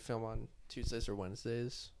that because we film on Tuesdays or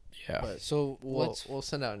Wednesdays. Yeah. But so we'll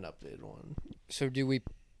send out an updated one. so do we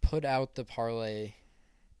put out the parlay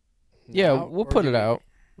Yeah, now, we'll or put do it we- out,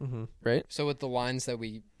 Mm-hmm. right? So with the lines that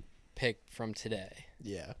we picked from today,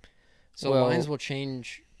 Yeah. so Well- lines will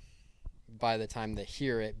change by the time they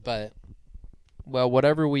hear it. But Well,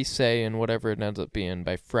 whatever we say and whatever it ends up being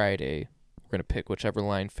by Friday, we're going to pick whichever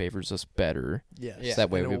line favors us better. Yes. Yeah. So that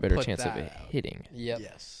way And we have a we'll better put chance of that it out. hitting. yep.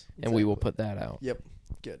 Yes. And we will exactly. put that out. Yep.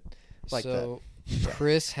 Good. Like So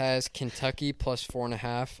Chris has Kentucky plus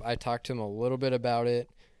 4.5. I talked to him a little bit about it.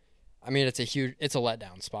 I mean, it's a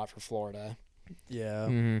letdown spot for Florida. Yeah.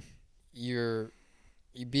 Mm-hmm. You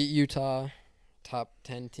beat Utah, top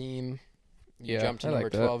 10 team. You Yeah, jumped to I number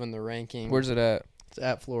like that. 12 in the ranking. Where's it at? It's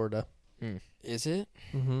at Florida. Is it?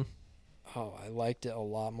 Mm-hmm. Oh, I liked it a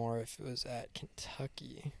lot more if it was at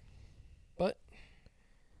Kentucky. But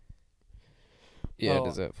Yeah, Oh. it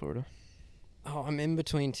is at Florida. I'm in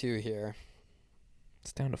between two here.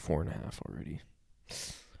 It's down to 4.5 already.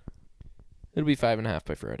 It'll be 5.5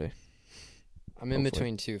 by Friday. I'm in Hopefully.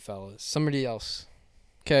 between two fellas. Somebody else.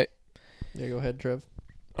 Okay, Yeah, go ahead, Trev.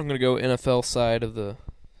 I'm gonna go NFL side of the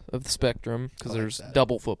spectrum because I like there's that.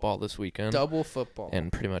 double football this weekend Double football.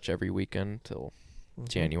 and pretty much every weekend till Mhm.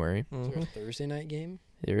 January. Is there Mhm. a Thursday night game?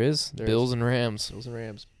 There is There Bills is. and Rams. Bills and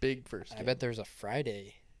Rams. Big first. I game. bet there's a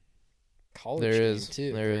Friday college There game is.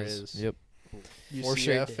 too. There There is. is. Yep. 4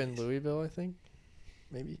 straight UCF in days. Louisville, I think.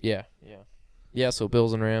 Maybe. Yeah. Yeah. So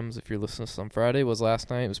Bills and Rams. If you're listening to us on Friday, was last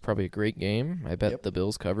night. It was probably a great game. I bet Yep. the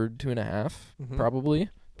Bills covered 2.5, Mhm. probably,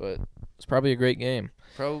 but it's probably a great game.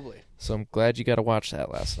 Probably. So I'm glad you got to watch that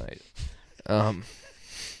last night.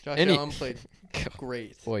 Josh Any- Allen played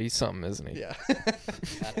great. Boy, he's something, isn't he? Yeah.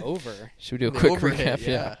 That over. Should we do a The quick over recap? hit,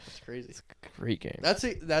 Yeah. It's crazy. Great game. That's a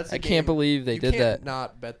I game can't believe they you did can't that.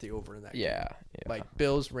 not bet the over in that game. Yeah. Like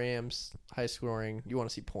Bills, Rams, high scoring. You want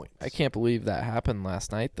to see points. I can't believe that happened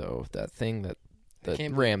last night, though. That thing that the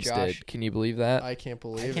can't believe Rams Josh- did. Can you believe that? I can't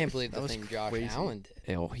believe I it. can't believe That the was thing Josh crazy. Allen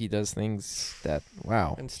did. Oh, he does things that,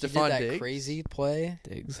 wow. And He did Stephon that Diggs. crazy play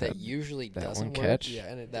Diggs, that usually that doesn't one work. catch. Yeah,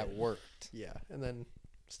 and it That did. worked. Yeah, and then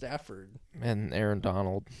Stafford. And Aaron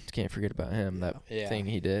Donald. Can't forget about him. Yeah. That Yeah. thing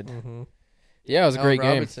he did. Mm-hmm. Yeah, it was a great game.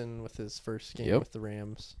 Robinson with his first game Yep. with the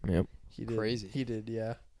Rams. Yep. He did. Crazy. He did.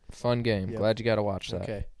 Yeah. Fun game. Yep. Glad you got to watch that.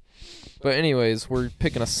 Okay. But anyways, we're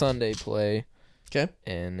picking a Sunday play, Okay.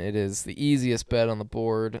 and it is the easiest bet on the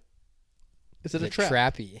board. Is it Is a trap?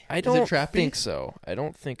 Trappy. I Is it don't trappy? think so. I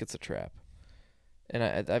don't think it's a trap. And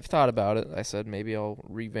I've thought about it. I said maybe I'll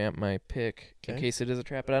revamp my pick in Okay. case it is a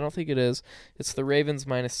trap, but I don't think it is. It's the Ravens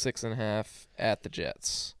minus 6.5 at the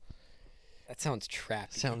Jets. That sounds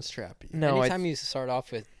trappy. Sounds trappy. No, Anytime you start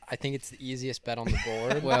off with, I think it's the easiest bet on the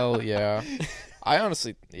board. Well, yeah. I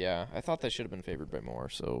honestly, yeah, I thought they should have been favored by more,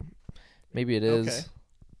 so maybe it is. Okay.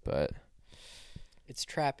 But It's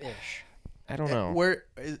trap-ish. I don't know.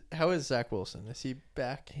 How is Zach Wilson? Is he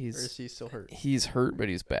back? He's- or is he still hurt? He's hurt, but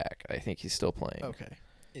he's back. I think he's still playing. Okay.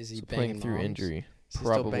 Is he So banging playing through moms? injury. Is he still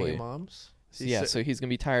Probably. banging moms? Is he Yeah, sti- so he's going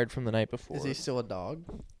to be tired from the night before. is he still a dog?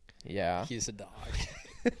 Yeah. He's a dog.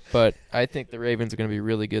 But I think the Ravens are going to be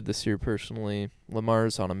really good this year, personally.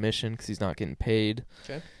 Lamar's on a mission because he's not getting paid.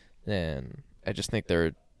 Okay. And I just think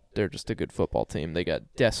they're just a good football team. They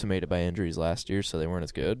got decimated by injuries last year, so they weren't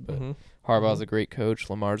as good. But Mm-hmm. Harbaugh's Mhm. a great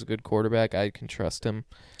coach. Lamar's a good quarterback. I can trust him.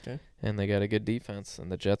 Okay. And they got a good defense.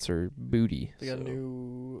 And the Jets are booty. They got a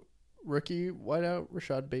new rookie wideout,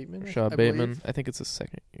 Rashad Bateman. I Rashad Bateman. believe. I think it's his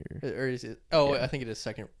second year. Or is it? Oh, Yeah. I think it is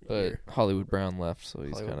second But year. Hollywood Brown left, so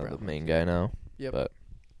he's Hollywood kind of Brown the main guy now. Yep. But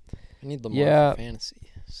I need Lamar Yeah. for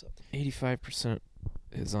fantasy. So 85%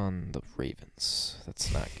 is on the Ravens.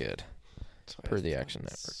 That's not good. per the Action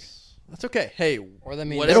Network. That's okay. Hey, or that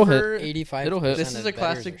means whatever. It'll hit. 85. It'll hit. This is a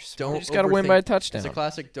classic. Don't You just got to win overthink- by a It's touchdown. a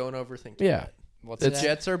classic. Don't overthink. it. Yeah. What's The It's that?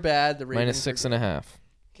 Jets are bad. The Ravens Minus are 6.5.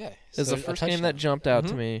 Okay. This is so the a first game touchdown. that jumped out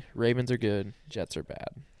to Mhm. me. Ravens are good. Jets are bad.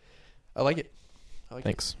 I like it. I like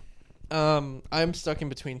Thanks. it. I'm stuck in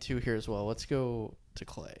between two here as well. Let's go to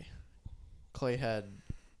Clay. Clay had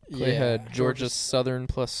Clay Yeah. had Georgia Southern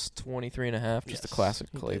plus 23.5. Just a yes, classic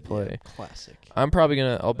he Clay did, yeah, play. classic. I'm probably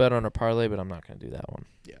I'll bet on a parlay, but I'm not gonna do that one.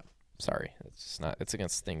 Yeah. Sorry. It's just not. It's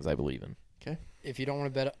against things I believe in. If you don't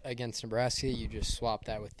want to bet against Nebraska, you just swap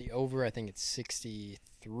that with the over. I think it's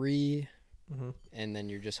 63, Mm-hmm. and then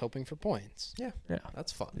you're just hoping for points. Yeah.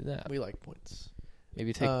 That's fun. Do that. We like points.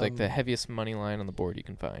 Maybe take like the Um, heaviest money line on the board you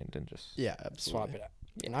can find and just. Yeah, absolutely. Swap it out.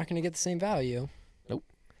 You're not going to get the same value. Nope.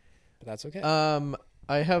 But that's okay.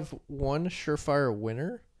 I have one surefire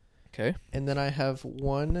winner, Okay. and then I have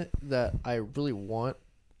one that I really want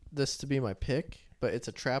this to be my pick, but it's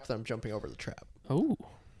a trap that I'm jumping over the trap. Oh.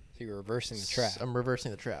 So you're reversing the trap. I'm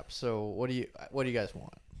reversing the trap. So what do you guys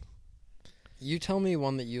want? You tell me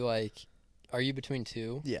one that you like. Are you between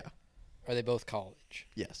two? Yeah. Are they both college?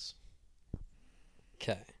 Yes.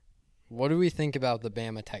 Okay. What do we think about the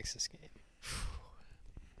Bama-Texas game?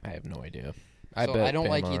 I have no idea. I don't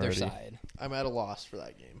like Bama either already. side. I'm at a loss for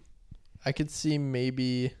that game. I could see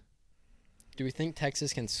maybe. Do we think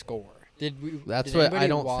Texas can score? Did That's what I anybody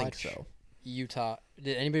don't think watch so. Utah.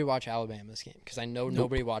 Did anybody watch Alabama's game? Because I know Nope.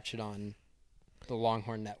 nobody watched it on the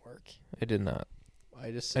Longhorn Network. I did not.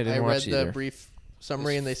 I didn't read watch the either. brief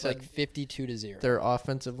summary and they said like 52-0. their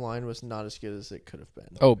offensive line was not as good as it could have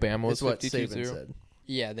been. Oh, Bama was It's what 52-0? Saban said.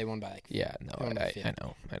 Yeah, they won by like. Yeah, no, They won by I 50.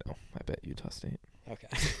 know. I bet Utah State. Okay.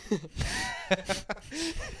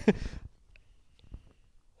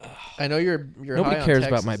 I know you're Nobody high on cares Texas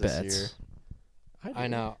about my this bets. year. I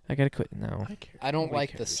know. I gotta quit now. I care. I don't Nobody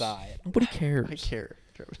like the cares. side. Nobody cares. I care.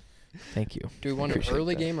 Thank you. Do we want an Appreciate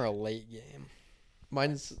early that. game or a late game?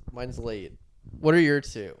 Mine's late. What are your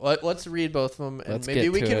two? Let's read both of them, and Let's maybe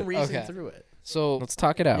get we to can it. reason Okay. through it. So Let's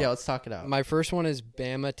talk it out. Yeah, let's talk it out. my first one is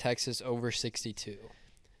Bama-Texas over 62.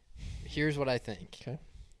 Here's what I think. Okay.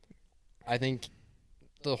 I think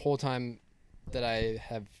the whole time that I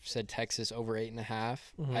have said Texas over 8.5,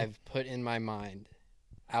 Mhm. I've put in my mind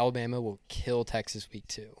Alabama will kill Texas week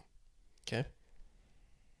 2. Okay.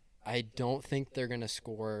 I don't think they're going to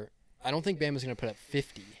score. I don't think Bama's going to put up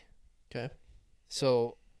 50. Okay.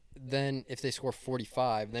 So then if they score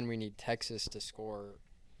 45, then we need Texas to score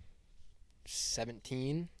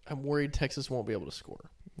 17. I'm worried Texas won't be able to score.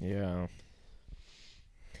 Yeah.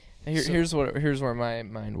 So- Here's where my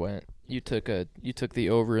mind went. You took the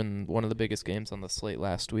over in one of the biggest games on the slate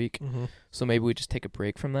last week. Mm-hmm. So maybe we just take a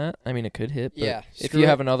break from that. I mean, it could hit. But Yeah, if screw you it.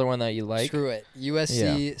 have another one that you like, Screw it.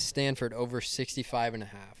 USC Stanford over 65.5.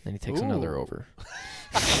 then he takes another Ooh. over.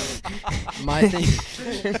 My thing.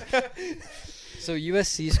 So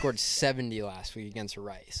USC scored 70 last week against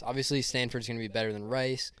Rice. Obviously, Stanford's going to be better than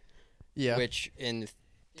Rice, Yeah. which in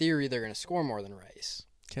theory they're going to score more than Rice.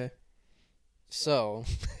 Okay. So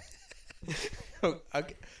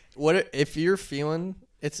Okay. What if you're feeling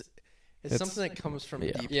it's It's- something that comes from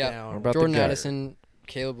yeah. deep Yeah. down. We're about Jordan to gut. Addison,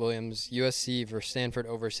 Caleb Williams, USC versus Stanford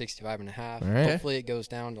over 65.5. All right. Hopefully it goes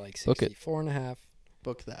down to like Book it. 64.5.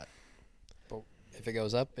 Book that. If it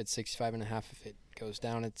goes up, it's 65.5. If it goes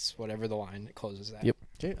down, it's whatever the line it closes at. Yep.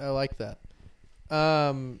 Okay, I like that.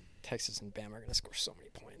 Texas and Bama are going to score so many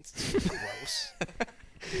points. It's gross.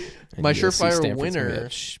 And My USC surefire Stanford's gonna be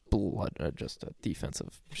winner- just a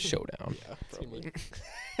defensive showdown. Yeah, It's gonna probably.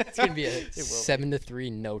 It's going to be a It will be.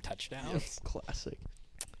 7-3 no touchdowns. Yes, classic.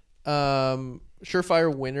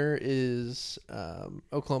 Surefire winner is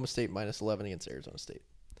Oklahoma State minus 11 against Arizona State.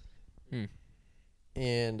 Hmm.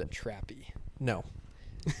 And Trappy. no,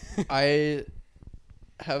 I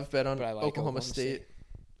have bet on But I like Oklahoma State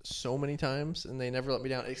so many times, and they never let me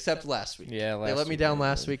down, except last week. Yeah, They let me down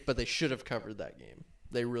last week, but they should have covered that game.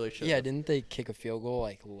 They really should. Yeah, didn't they kick a field goal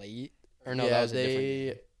like late? Or no, yeah, that was a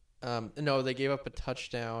different game. no, they gave up a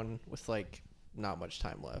touchdown with like not much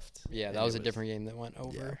time left. Yeah, And that was it a different game that went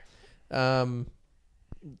over.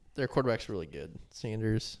 Their quarterback's really good.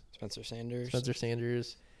 Spencer Sanders. Spencer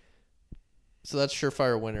Sanders. So that's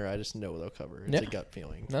surefire winner. I just know they'll cover. It's a Yeah. gut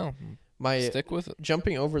feeling. No, My stick with it.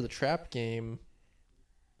 jumping over the trap game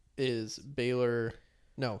is Baylor.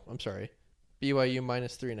 No, I'm sorry. BYU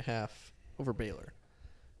minus 3.5 over Baylor.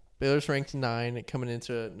 Baylor's ranked 9, coming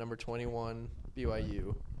into number 21,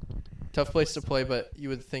 BYU. Tough place to play, but you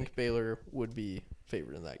would think Baylor would be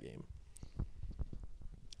favored in that game.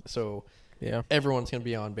 So Yeah, everyone's going to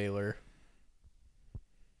be on Baylor.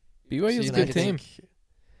 BYU's a And I good team. think-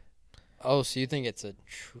 Oh, so you think it's a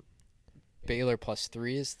Baylor plus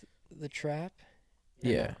 3 is the trap? Or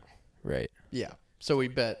Yeah, no? right. Yeah. So we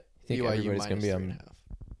bet I think BYU everybody's minus gonna be on 3.5.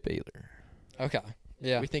 Baylor. Okay.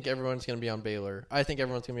 Yeah. We think everyone's going to be on Baylor. I think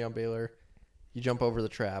everyone's going to be on Baylor. You jump over the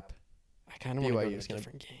trap, I kind of want to go to a BYU's gonna-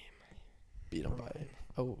 different game. beat them by.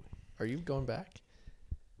 Oh, are you going back?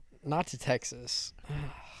 Not to Texas.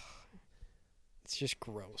 It's just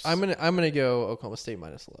gross. I'm gonna go Oklahoma State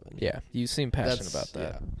minus 11. Yeah, you seem passionate about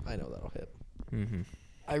that. Yeah, I know that'll hit.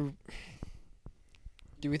 Mm-hmm.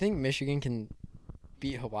 Do we think Michigan can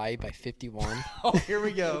beat Hawaii by 51? Oh, here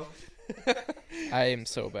we go. I am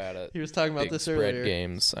so bad at He was talking about big this spread earlier.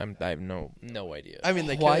 games. I have no idea. I mean,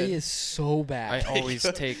 they Hawaii could. is so bad. I always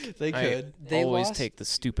take They could. They always lost- take the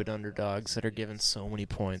stupid underdogs that are given so many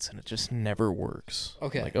points, and it just never works.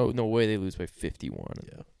 Okay. Like, oh no way, they lose by 51.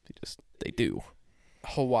 Yeah. They do.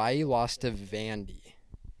 Hawaii lost to Vandy,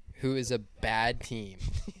 who is a bad team.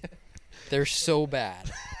 They're so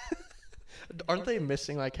bad. Aren't they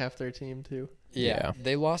missing like half their team too? Yeah.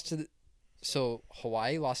 They lost to so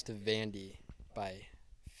Hawaii lost to Vandy by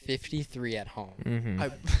 53 at home. Mm-hmm.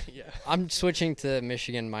 Yeah. I'm switching to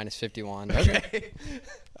Michigan minus 51. Okay.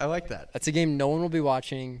 I like that. That's a game no one will be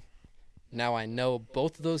watching. Now I know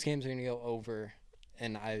both of those games are going to go over,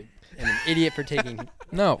 and I am an idiot for taking.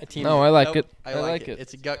 No, A team no, that- I like Nope, it. I I like like it. it.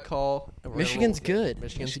 It's a gut call. and we're gonna Michigan's roll with it. good.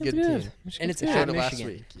 Michigan's a Michigan's good good. team. Michigan's And it's good. at Showed it last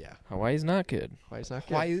Michigan. week. Yeah. Hawaii's not good. Why is not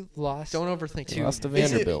good? Why you lost? Don't overthink They it. lost to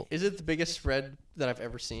Is it- Vanderbilt. Is it the biggest spread that I've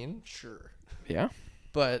ever seen? Sure. Yeah.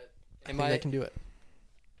 But I Am think I they can do it.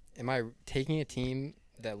 am I taking a team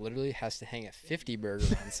that literally has to hang a 50 burger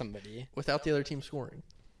on somebody? Without the other team scoring.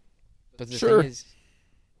 But the Sure. thing is,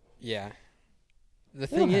 yeah. The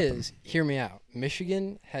It'll thing happen. is, hear me out.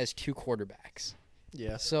 Michigan has 2 quarterbacks.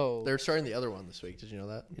 Yeah. So They're starting the other one this week. Did you know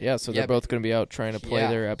that? Yeah, so Yeah, they're both going to be out trying to play Yeah.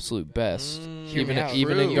 their absolute best. Hear Even me out.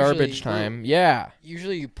 even True. in garbage Usually- time. Yeah.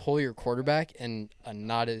 usually you pull your quarterback and a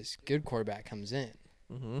not as good quarterback comes in.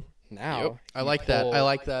 Mm-hmm. Now, I you like that. pull- I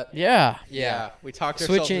like that. Yeah. Yeah. We talked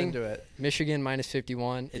ourselves Switching. into it. Michigan minus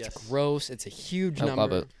 51. It's Yes. gross. It's a huge I number.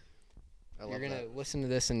 love it. I love You're going to that. listen to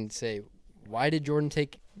this and say, why did Jordan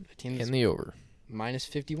take a team that's In the over. minus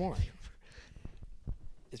 51?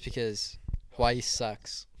 It's because Hawaii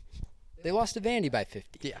sucks. They lost to Vandy by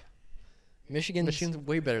 50. Yeah. Michigan's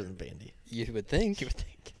way better than Vandy. you would think. You would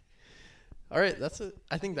think. All right, that's it.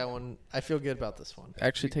 I think that one. I feel good about this one.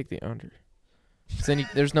 Actually, take the under. 'Cause then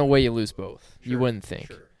there's no way you lose both. You Sure, wouldn't think.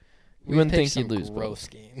 Sure. You We've wouldn't picked think you'd some lose gross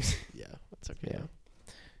both. games. Yeah, that's okay.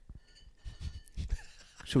 Yeah.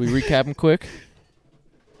 Should we recap them quick?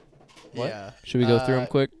 What? Yeah. Should we go through them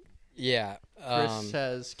quick? Yeah. Chris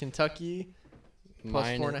has Kentucky plus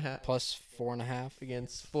minus- 4.5 plus 4.5.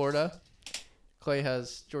 against Florida. Clay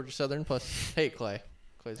has Georgia Southern plus. Hey, Clay.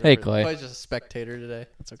 Hey, Clay. Clay's just a spectator today.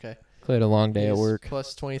 That's okay. Clay had a long day at He's work.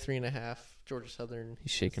 Plus 23.5. Georgia Southern.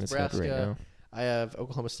 He's shaking his head right Nebraska. now. I have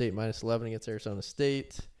Oklahoma State minus 11 against Arizona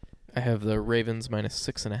State. I have the Ravens minus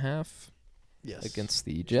 6.5 Yes. against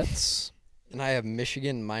the Jets. And I have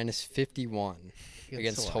Michigan minus 51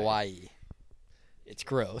 against Hawaii. It's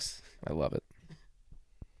gross. I love it.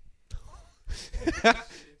 Clay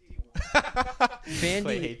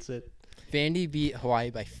Vandy, hates it. Vandy beat Hawaii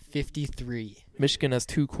by 53. Michigan has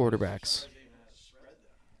 2 quarterbacks.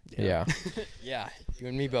 Yeah. Yeah, you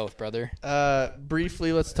and me both, brother.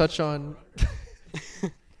 Briefly, let's touch on.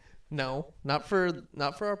 No, not for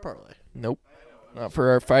our parlay. Nope. Not for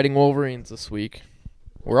our Fighting Wolverines this week.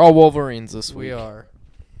 We're all Wolverines this week. We are.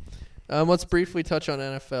 Let's briefly touch on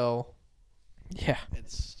NFL. Yeah.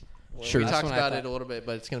 It's Sure. We That's talked when I about thought- it a little bit,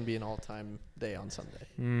 but it's going to be an all-time day on Sunday.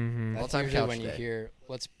 Mm-hmm. That's All-time usually couch when you day. hear,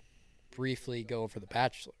 let's briefly go over The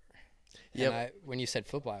Bachelor. Yep. And when you said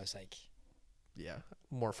football, I was like, Yeah,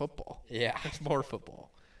 more football. yeah. It's more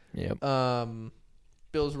football. Yep.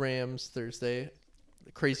 Bills Rams Thursday.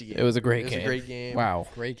 Crazy game. It was a great It was game. a great game. Wow.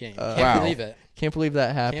 Great game. Wow. Can't believe it. Can't believe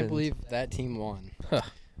that happened. Can't believe that team won.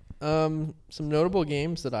 Some notable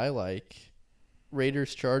games that I like.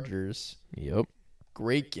 Raiders Chargers. Yep.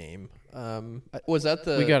 Great game. Was that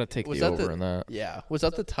the? We got to take was the that over in that. Yeah. Was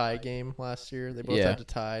that the tie game last year? They both Yeah. had to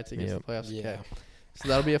tie to get to Yep. the playoffs. Yeah. Okay. So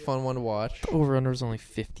that'll be a fun one to watch. Over under is only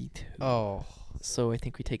 52. Oh. So I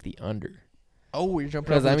think we take the under. Oh, you're jumping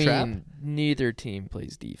Because over I the trap. mean, neither team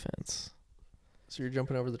plays defense. So you're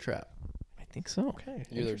jumping over the trap. I think so. Okay.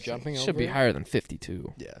 You're either interesting. jumping over. Should be higher than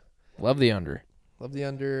 52. Yeah. Love the under. Love the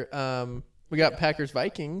under. We got Packers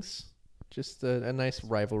Vikings. Just a nice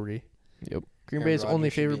rivalry. Yep. Green Aaron Bay is only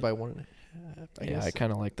Rodgers should favored be- by 1.5. I Yeah, guess. I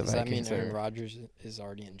kind of like the Does that mean Vikings Aaron there. Rodgers is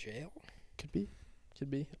already in jail? Could be. Could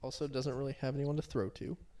be. Also doesn't really have anyone to throw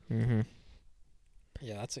to. Mm-hmm.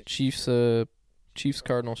 Yeah, that's it. Chiefs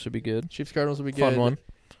Cardinals should be good. Chiefs Cardinals will be good. Fun one.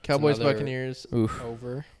 Cowboys another- Buccaneers. Oof.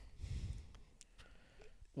 Over.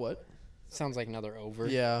 What? Sounds like another over.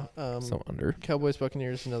 Yeah. So under. Cowboys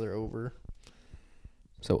Buccaneers another over.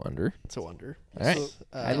 So under. So under. All right. So,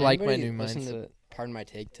 I did like my anybody new listen to mindset. Pardon my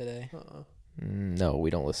take today. No, we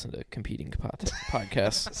don't listen to competing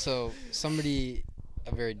podcasts. So somebody,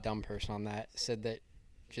 a very dumb person on that, said that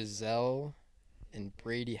Giselle and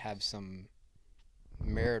Brady have some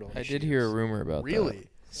marital I issues. did hear a rumor about that. Really?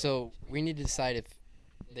 So we need to decide if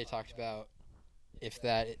they talked about if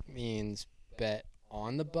that means bet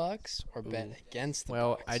on the Bucks or bet Ooh. against the Well,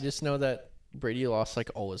 Bucks. I just know that Brady lost like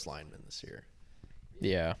all his linemen this year.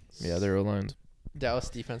 Yeah. Yeah, their O-line's Dallas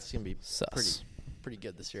defense is gonna be sus. pretty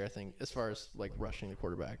good this year, I think, as far as like rushing the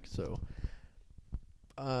quarterback. So,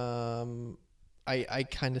 I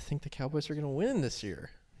kind of think the Cowboys are gonna win this year.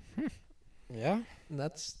 yeah, And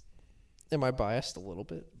that's, am I biased a little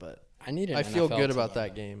bit? But I need an I feel NFL good team. about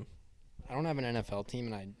that game. I don't have an NFL team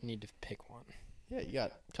and I need to pick one. Yeah, you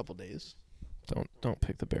got a couple days. Don't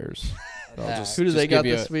pick the Bears. I'll That- just- Who do they give got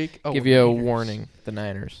you this a, week? Oh, give you a Niners. warning. The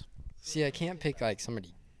Niners. See, I can't pick like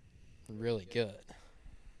somebody really good.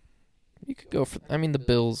 You could go for. I mean, the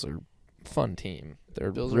Bills are a fun team.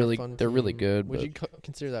 They're Bills really, are a fun they're really team. good. Would but you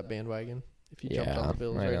consider that bandwagon if you yeah, jumped on the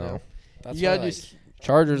Bills I right know. now? That's You why, gotta like, do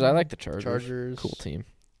Chargers. I like the Chargers. Chargers. Cool team.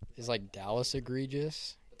 is like Dallas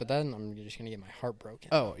egregious? But then I'm just gonna get my heart broken.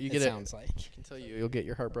 Oh, you it get it. sounds like. I can tell you'll get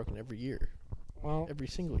your heart broken every year, Well, every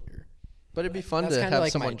single year. But it'd be fun That's to kinda have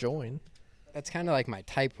like someone my- join. that's kind of like my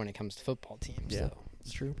type when it comes to football teams. Yeah. Though.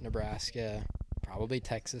 It's true. Nebraska, probably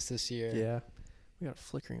Texas this year. Yeah. We got a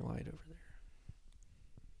flickering light over there.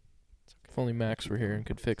 It's okay. If only Max were here and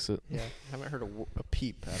could fix it. Yeah, I haven't heard a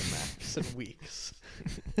peep out of Max in weeks.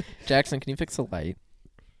 Jackson, can you fix the light?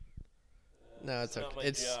 No, it's not okay. my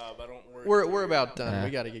It's job. I don't work we're here. about done. Nah.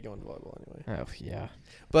 We got to get going to volleyball anyway. Oh yeah.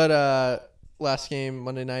 But last game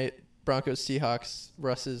Monday night, Broncos Seahawks.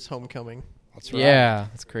 Russ's homecoming. That's right. Yeah,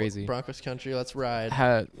 it's crazy. Broncos country. Let's ride.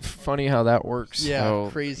 Funny how that works. Yeah, how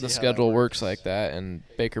crazy The how schedule that works works. like that, and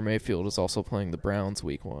Baker Mayfield is also playing the Browns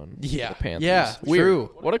week 1. Yeah, the Panthers. yeah, Weird.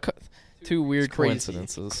 true. What a two weird It's crazy.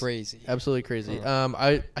 coincidences. Crazy. Absolutely crazy. Huh.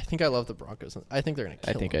 I think I love the Broncos. I think they're gonna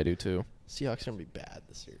I kill think them. I do too. Seahawks are gonna be bad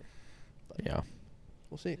this year. But Yeah,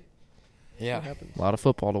 we'll see. What Yeah. happens? a lot of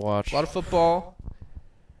football to watch. A lot of football.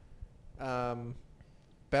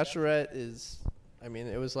 Bachelorette is. I mean,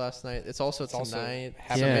 it was last night. It's also It's also tonight. So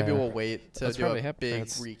happening. maybe Yeah. we'll wait to That's do probably a happening. big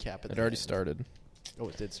It's- recap. At It the already end. started. Oh,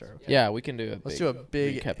 it did start. Okay. Yeah, we can do a Let's big do a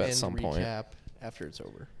big recap at end some point. recap after it's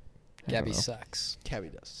over. I don't Gabby know. sucks. Gabby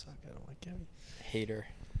does suck. I don't like Gabby. Hater.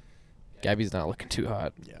 Gabby's not looking too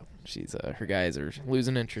hot. Yeah. She's her guys are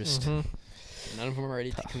losing interest, Mhm. None of them are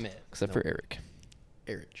ready to Tough. commit. except Nope. for Eric.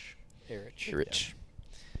 Erich. Erich. Rich.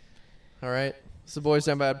 All right. It's the Boys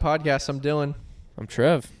Down Bad podcast. I'm Dylan. I'm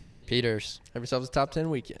Trev. Peters. Have yourselves a top 10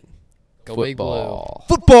 weekend. Go Big Blue. Football.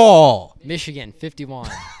 Football. Michigan 51.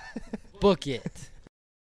 Book it.